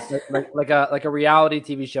yes, if that's like a reality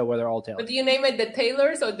TV show where they're all Taylor. But do you name it the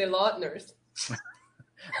Taylors or the Lautners?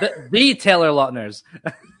 the Taylor Lautners.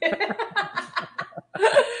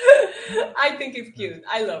 I think it's cute.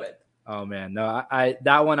 I love it. Oh man, no, I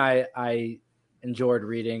that one I enjoyed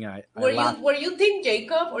reading. Were you Team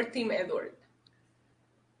Jacob or Team Edward?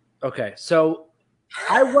 Okay, so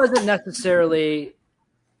I wasn't necessarily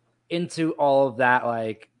into all of that,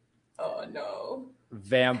 like. Oh no.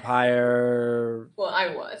 Vampire. Well,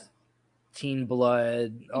 I was. Teen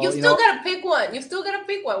Blood. You still gotta pick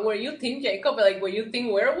one. Were you Team Jacob? Like, were you Team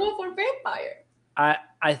Werewolf or Vampire?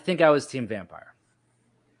 I think I was Team Vampire.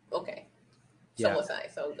 Okay. So was I.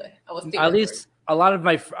 So good. I was Team At least a lot of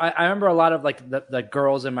I remember a lot of like the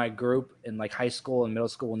girls in my group in like high school and middle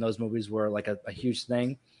school when those movies were like a huge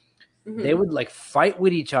thing. Mm-hmm. They would like fight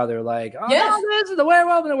with each other, like, oh, yes. This is the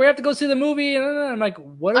werewolf, and we have to go see the movie. And I'm like,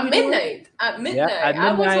 what are we doing? At midnight.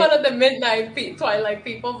 I was one of the midnight Twilight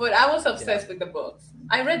people, but I was obsessed with the books.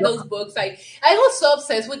 I read those books. I was so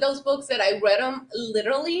obsessed with those books that I read them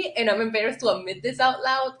literally, and I'm embarrassed to admit this out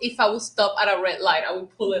loud. If I would stop at a red light, I would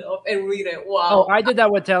pull it up and read it. Wow. Oh, I did that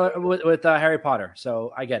with Harry Potter,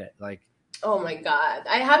 so I get it. Like. Oh my God.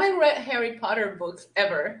 I haven't read Harry Potter books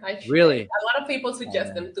ever. Really? A lot of people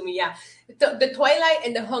suggest them to me. Yeah. The Twilight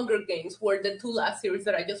and the Hunger Games were the two last series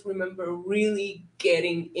that I just remember really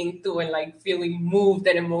getting into and like feeling moved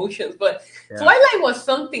and emotions. But Twilight was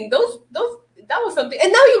something. That was something.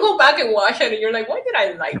 And now you go back and watch it and you're like, why did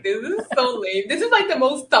I like this? This is so lame. This is like the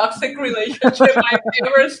most toxic relationship I've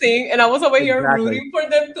ever seen. And I was over here rooting for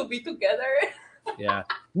them to be together. Yeah.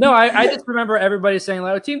 No, I just remember everybody saying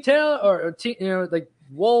like Team Taylor or Team, like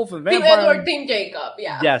Wolf and Vampire. Team Edward, Team Jacob,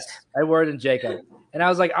 yeah. Yes, Edward and Jacob. And I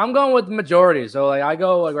was like, I'm going with the majority. So like I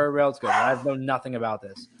go like where everybody else goes. I know nothing about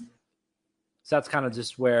this. So that's kind of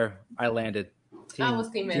just where I landed. I was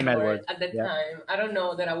Team Edward at the time. I don't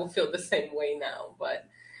know that I will feel the same way now, but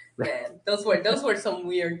man, those were some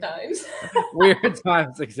weird times. Weird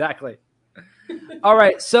times, exactly. All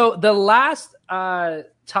right, so the last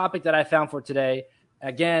topic that I found for today,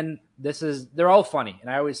 again, they're all funny, and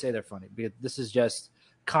I always say they're funny because this is just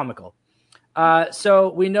comical.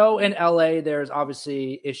 So we know in LA there's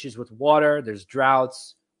obviously issues with water, there's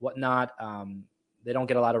droughts, whatnot. They don't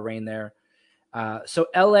get a lot of rain there. So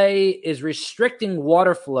LA is restricting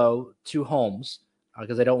water flow to homes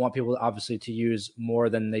because they don't want people obviously to use more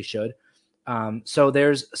than they should. So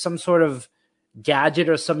there's some sort of gadget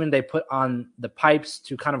or something they put on the pipes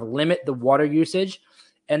to kind of limit the water usage.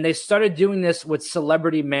 And they started doing this with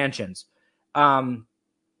celebrity mansions. To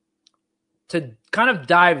kind of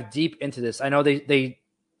dive deep into this, I know they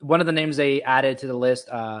one of the names they added to the list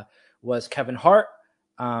was Kevin Hart.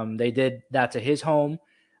 They did that to his home.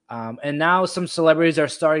 And now some celebrities are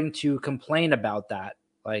starting to complain about that.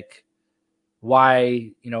 Like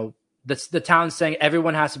why, the town's saying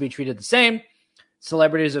everyone has to be treated the same.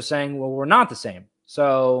 Celebrities are saying, well, we're not the same.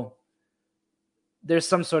 So there's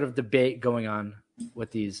some sort of debate going on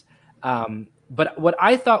with these. But what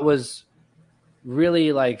I thought was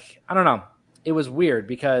really like, I don't know, it was weird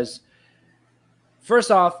because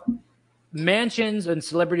first off, mansions and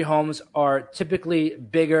celebrity homes are typically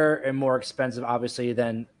bigger and more expensive, obviously,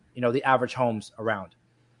 than, the average homes around.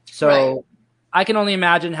 So I can only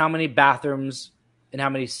imagine how many bathrooms and how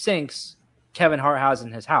many sinks Kevin Hart has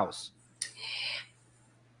in his house.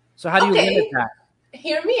 So how do you limit that?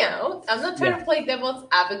 Hear me out. I'm not trying to play devil's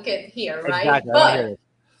advocate here, right? Exactly. But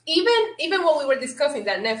even when we were discussing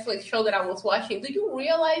that Netflix show that I was watching, do you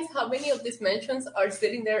realize how many of these mansions are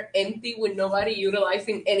sitting there empty with nobody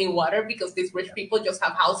utilizing any water because these rich people just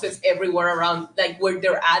have houses everywhere around, like where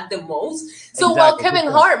they're at the most. So while Exactly.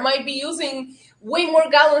 Kevin Hart might be using way more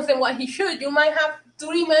gallons than what he should, you might have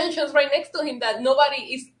three mansions right next to him that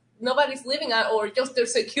nobody's living at, or just their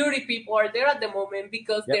security people are there at the moment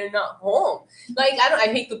because Yep. they're not home. Like I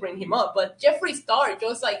hate to bring him up, but Jeffree Star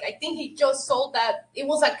just like I think he just sold that. It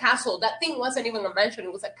was a castle. That thing wasn't even a mansion;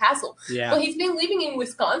 it was a castle. Yeah. But he's been living in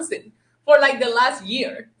Wisconsin for like the last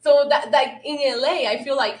year. So that like in LA, I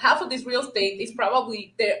feel like half of this real estate is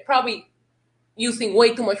they're probably using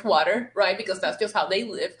way too much water, right? Because that's just how they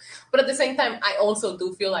live. But at the same time, I also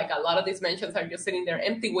do feel like a lot of these mansions are just sitting there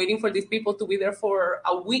empty, waiting for these people to be there for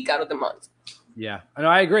a week out of the month. Yeah, no,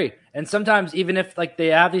 I agree. And sometimes even if like they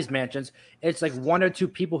have these mansions, it's like one or two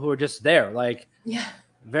people who are just there, like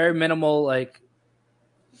very minimal like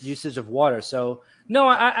usage of water. So no,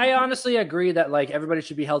 I honestly agree that like everybody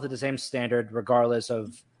should be held to the same standard regardless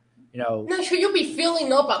of, you know. Now, should you be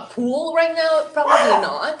filling up a pool right now? Probably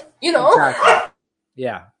not. You know. Exactly.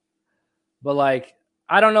 Yeah, but like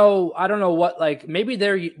I don't know what like maybe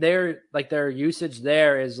their like their usage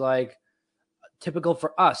there is like typical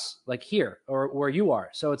for us, like here or where you are.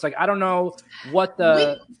 So it's like I don't know what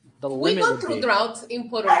the we limit go would through be. droughts in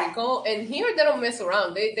Puerto Rico, and here they don't mess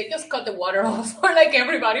around. They just cut the water off for like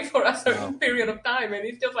everybody for a certain period of time, and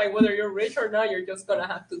it's just like whether you're rich or not, you're just gonna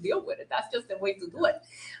have to deal with it. That's just the way to do it.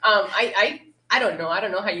 I don't know. I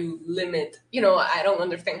don't know how you limit. You know, I don't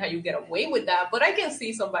understand how you get away with that. But I can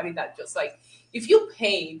see somebody that just like if you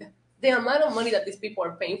paid the amount of money that these people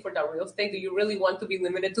are paying for that real estate, do you really want to be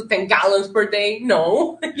limited to 10 gallons per day?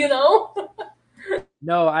 No, you know.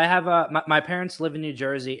 No, I have my parents live in New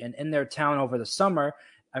Jersey, and in their town over the summer,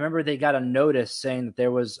 I remember they got a notice saying that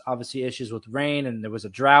there was obviously issues with rain and there was a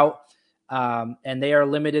drought, and they are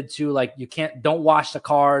limited to like don't wash the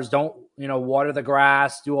cars, don't water the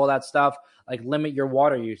grass, do all that stuff, like limit your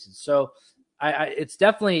water usage. So it's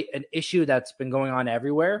definitely an issue that's been going on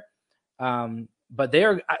everywhere, but they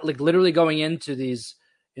are like literally going into these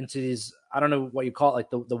I don't know what you call it, like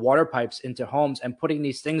the water pipes into homes and putting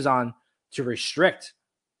these things on to restrict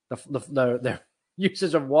their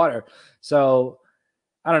usage of water. So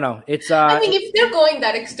I don't know. It's I mean, if they're going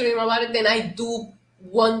that extreme about it, then I do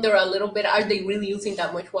wonder a little bit: are they really using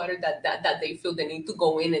that much water that they feel they need to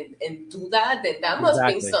go in and do that? Then that must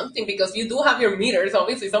be something, because you do have your meters.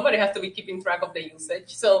 Obviously, somebody has to be keeping track of the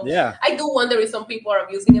usage. So yeah, I do wonder if some people are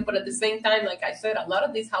abusing it, but at the same time, like I said, a lot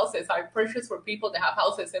of these houses are purchased for people that have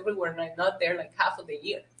houses everywhere and are not there like half of the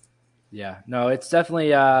year. Yeah, no, it's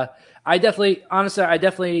definitely. I definitely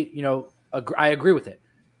I agree with it.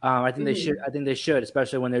 I think they should. I think they should,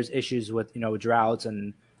 especially when there's issues with droughts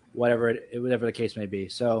and whatever the case may be.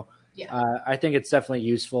 So I think it's definitely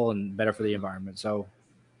useful and better for the environment. So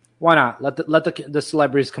why not let the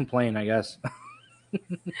celebrities complain? I guess.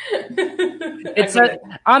 It's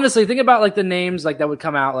honestly, think about like the names like that would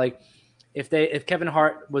come out, like if Kevin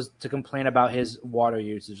Hart was to complain about his water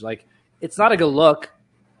usage, like it's not a good look.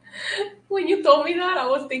 When you told me that, I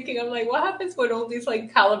was thinking, I'm like, what happens when all these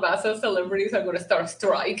like Calabasas celebrities are going to start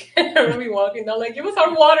strike? And they're going to be walking down like, give us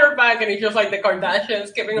our water back. And it's just like the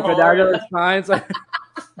Kardashians giving home. Signs.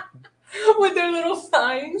 With their little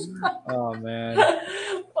signs. Oh, man.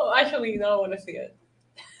 Oh, actually, no, I want to see it.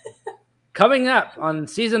 Coming up on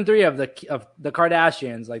season 3 of the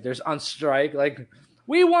Kardashians, like there's on strike, like,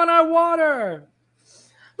 we want our water.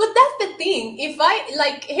 But that's the thing. If I,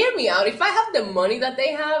 like, hear me out. If I have the money that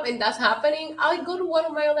they have and that's happening, I'll go to one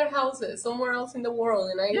of my other houses somewhere else in the world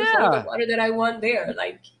and I use all the water that I want there.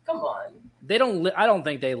 Like, come on. They don't. I don't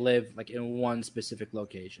think they live like in one specific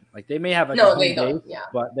location. Like they may have like no, they don't. Yeah,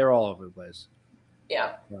 but they're all over the place.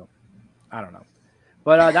 Yeah. So, I don't know.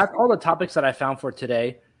 But that's all the topics that I found for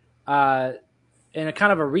today. In a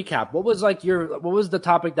kind of a recap, what was the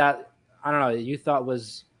topic that I don't know you thought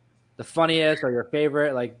was the funniest or your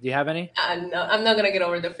favorite? Like, do you have any? No, I'm not gonna get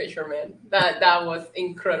over the fisherman. That was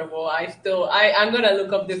incredible. I'm gonna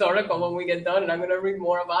look up this article when we get done, and I'm gonna read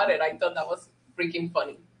more about it. I thought that was freaking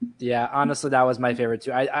funny. Yeah, honestly, that was my favorite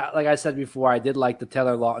too. I like I said before, I did like the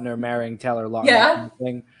Taylor Lautner marrying Taylor Lautner. Yeah.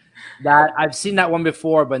 Thing. That I've seen that one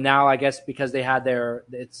before, but now I guess because they had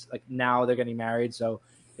it's like now they're getting married, so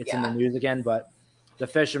it's in the news again. But the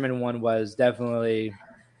fisherman one was definitely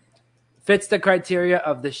fits the criteria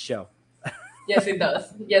of this show. Yes, it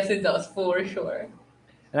does. Yes, it does for sure.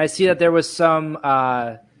 And I see that there was some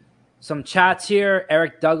chats here.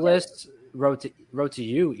 Eric Douglas wrote to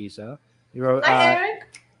you, Issa. You wrote, Hi,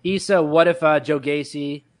 Eric. Issa, what if Joe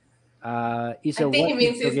Gacy Issa, I think what he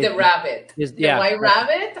means it's the rabbit, the white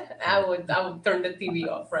rabbit. I would turn the TV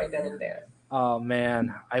off right then and there. Oh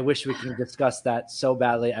man, I wish we can discuss that so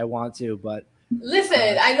badly. I want to, but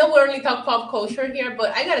listen, I know we only talk pop culture here,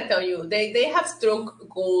 but I gotta tell you, they have struck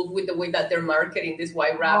gold with the way that they're marketing this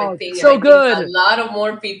white rabbit thing, so and I good. think a lot of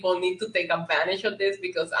more people need to take advantage of this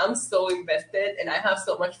because I'm so invested and I have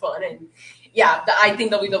so much fun. And yeah, I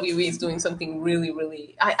think WWE is doing something really,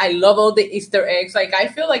 really. I love all the Easter eggs. Like I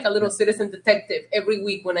feel like a little citizen detective every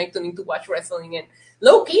week when I tune in to watch wrestling. And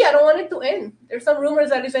low key, I don't want it to end. There's some rumors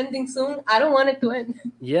that it's ending soon. I don't want it to end.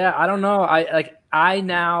 Yeah, I don't know. I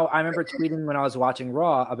remember tweeting when I was watching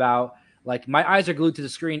Raw about like my eyes are glued to the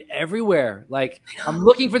screen everywhere. Like I'm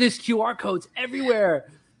looking for these QR codes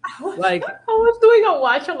everywhere. Like I was doing a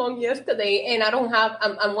watch along yesterday, and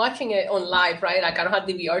I'm watching it on live, right? Like I don't have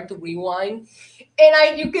DVR to rewind,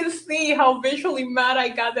 and you can see how visually mad I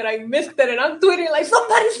got that I missed it, and I'm tweeting like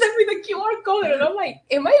somebody sent me the QR code, and I'm like,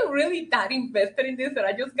 am I really that invested in this? And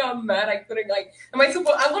I just got mad. I couldn't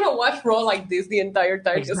I'm gonna watch Raw like this the entire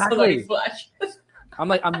time just so that it flashes.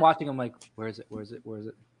 I'm watching. I'm like, where is it? Where is it? Where is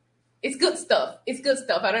it? It's good stuff.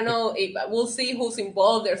 I don't know. We'll see who's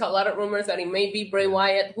involved. There's a lot of rumors that it may be Bray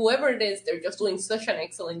Wyatt. Whoever it is, they're just doing such an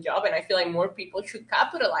excellent job. And I feel like more people should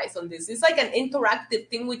capitalize on this. It's like an interactive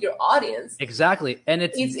thing with your audience. Exactly. And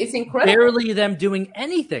it's incredible. Barely them doing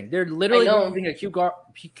anything. They're literally using a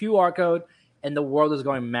QR code and the world is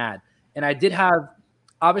going mad. And I did have,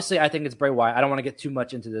 obviously, I think it's Bray Wyatt. I don't want to get too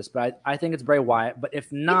much into this, but I think it's Bray Wyatt. But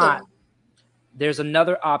if not, there's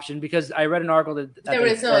another option because I read an article that there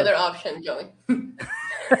is no other option, Joey.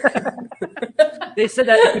 They said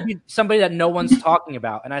that it could be somebody that no one's talking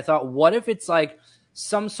about. And I thought, what if it's like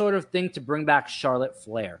some sort of thing to bring back Charlotte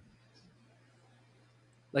Flair?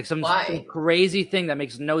 Like some crazy thing that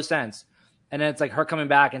makes no sense. And then it's like her coming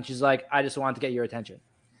back and she's like, I just wanted to get your attention.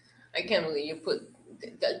 I can't believe you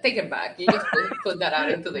take it back. You just put that out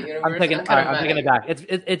into the universe. I'm taking it back.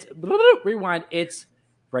 It's rewind. It's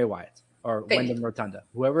Bray Wyatt. Or Wyndham Rotunda.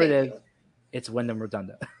 Whoever it is, it's Wyndham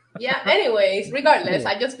Rotunda. Yeah, anyways, regardless,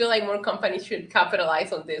 I just feel like more companies should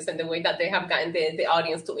capitalize on this and the way that they have gotten the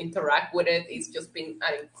audience to interact with it. It's just been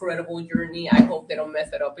an incredible journey. I hope they don't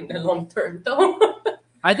mess it up in the long term, though.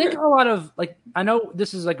 I think a lot of, like, I know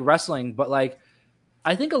this is like wrestling, but like,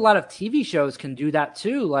 I think a lot of TV shows can do that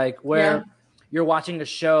too. Like, where you're watching a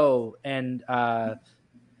show and,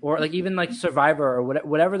 or like even like Survivor or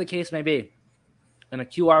whatever the case may be. And a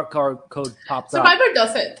QR code pops up. Survivor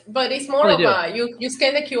does it, but it's more of you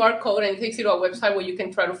scan the QR code and it takes you to a website where you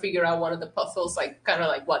can try to figure out one of the puzzles, like kind of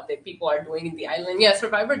like what the people are doing in the island. Yeah,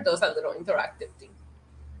 Survivor does a little interactive thing.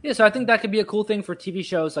 Yeah, so I think that could be a cool thing for TV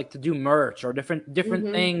shows, like to do merch or different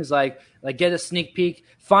things, like get a sneak peek,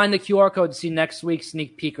 find the QR code to see next week's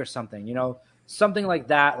sneak peek or something, something like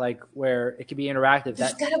that, like where it could be interactive.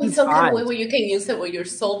 There's got to be some kind of way where you can use it where you're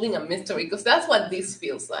solving a mystery, because that's what this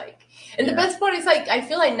feels like. And the best part is, like, I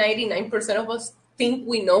feel like 99% of us think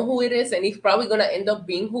we know who it is, and it's probably going to end up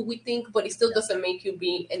being who we think, but it still doesn't make you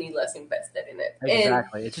be any less invested in it.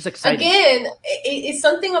 Exactly. And it's just exciting. Again, it's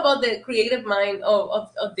something about the creative mind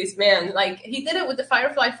of this man. Like, he did it with the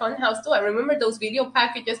Firefly Funhouse, too. I remember those video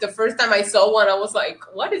packages. The first time I saw one, I was like,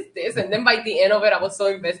 what is this? And then by the end of it, I was so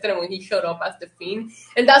invested in when he showed up as the Fiend.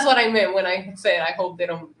 And that's what I meant when I said I hope they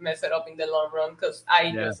don't mess it up in the long run, because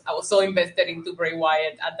I was so invested into Bray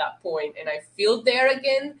Wyatt at that point, and I feel there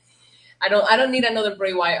again. I don't need another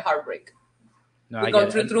Bray Wyatt heartbreak. No, We've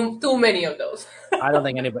gone through too many of those. I don't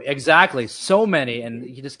think anybody. Exactly. So many. And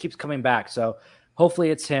he just keeps coming back. So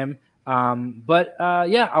hopefully it's him. But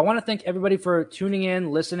I want to thank everybody for tuning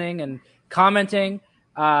in, listening, and commenting.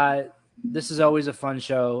 This is always a fun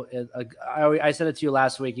show. I said it to you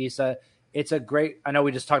last week, Issa. It's a great – I know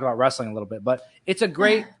we just talked about wrestling a little bit, but it's a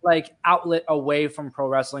great outlet away from pro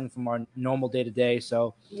wrestling, from our normal day-to-day.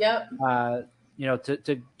 So,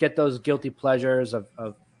 to get those guilty pleasures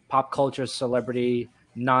of pop culture, celebrity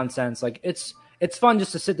nonsense. Like it's fun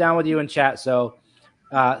just to sit down with you and chat. So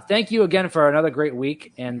thank you again for another great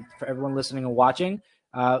week, and for everyone listening and watching.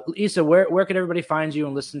 Issa, where can everybody find you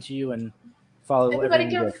and listen to you and follow? Everybody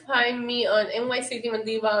can find me on NYC Demon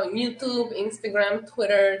Diva on YouTube, Instagram,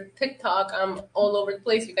 Twitter, TikTok. I'm all over the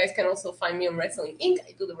place. You guys can also find me on Wrestling Inc.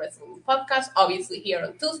 I do the Wrestling Podcast, obviously here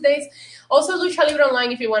on Tuesdays. Also, Lucha Libre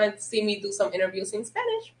Online if you want to see me do some interviews in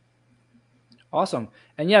Spanish. Awesome.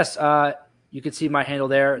 And yes, you can see my handle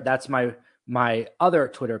there. That's my other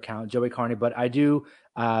Twitter account, Joey Carney. But I do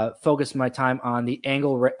focus my time on the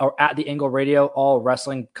Angle or at the Angle Radio, all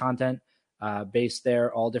wrestling content based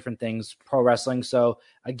there, all different things, pro wrestling. So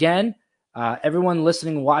again, Everyone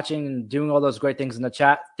listening, watching, and doing all those great things in the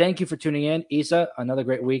chat, thank you for tuning in. Isa, another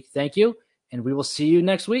great week. Thank you. And we will see you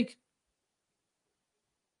next week.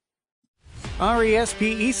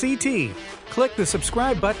 RESPECT. Click the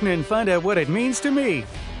subscribe button and find out what it means to me.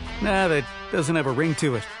 Nah, that doesn't have a ring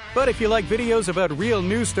to it. But if you like videos about real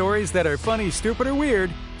news stories that are funny, stupid, or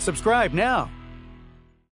weird, subscribe now.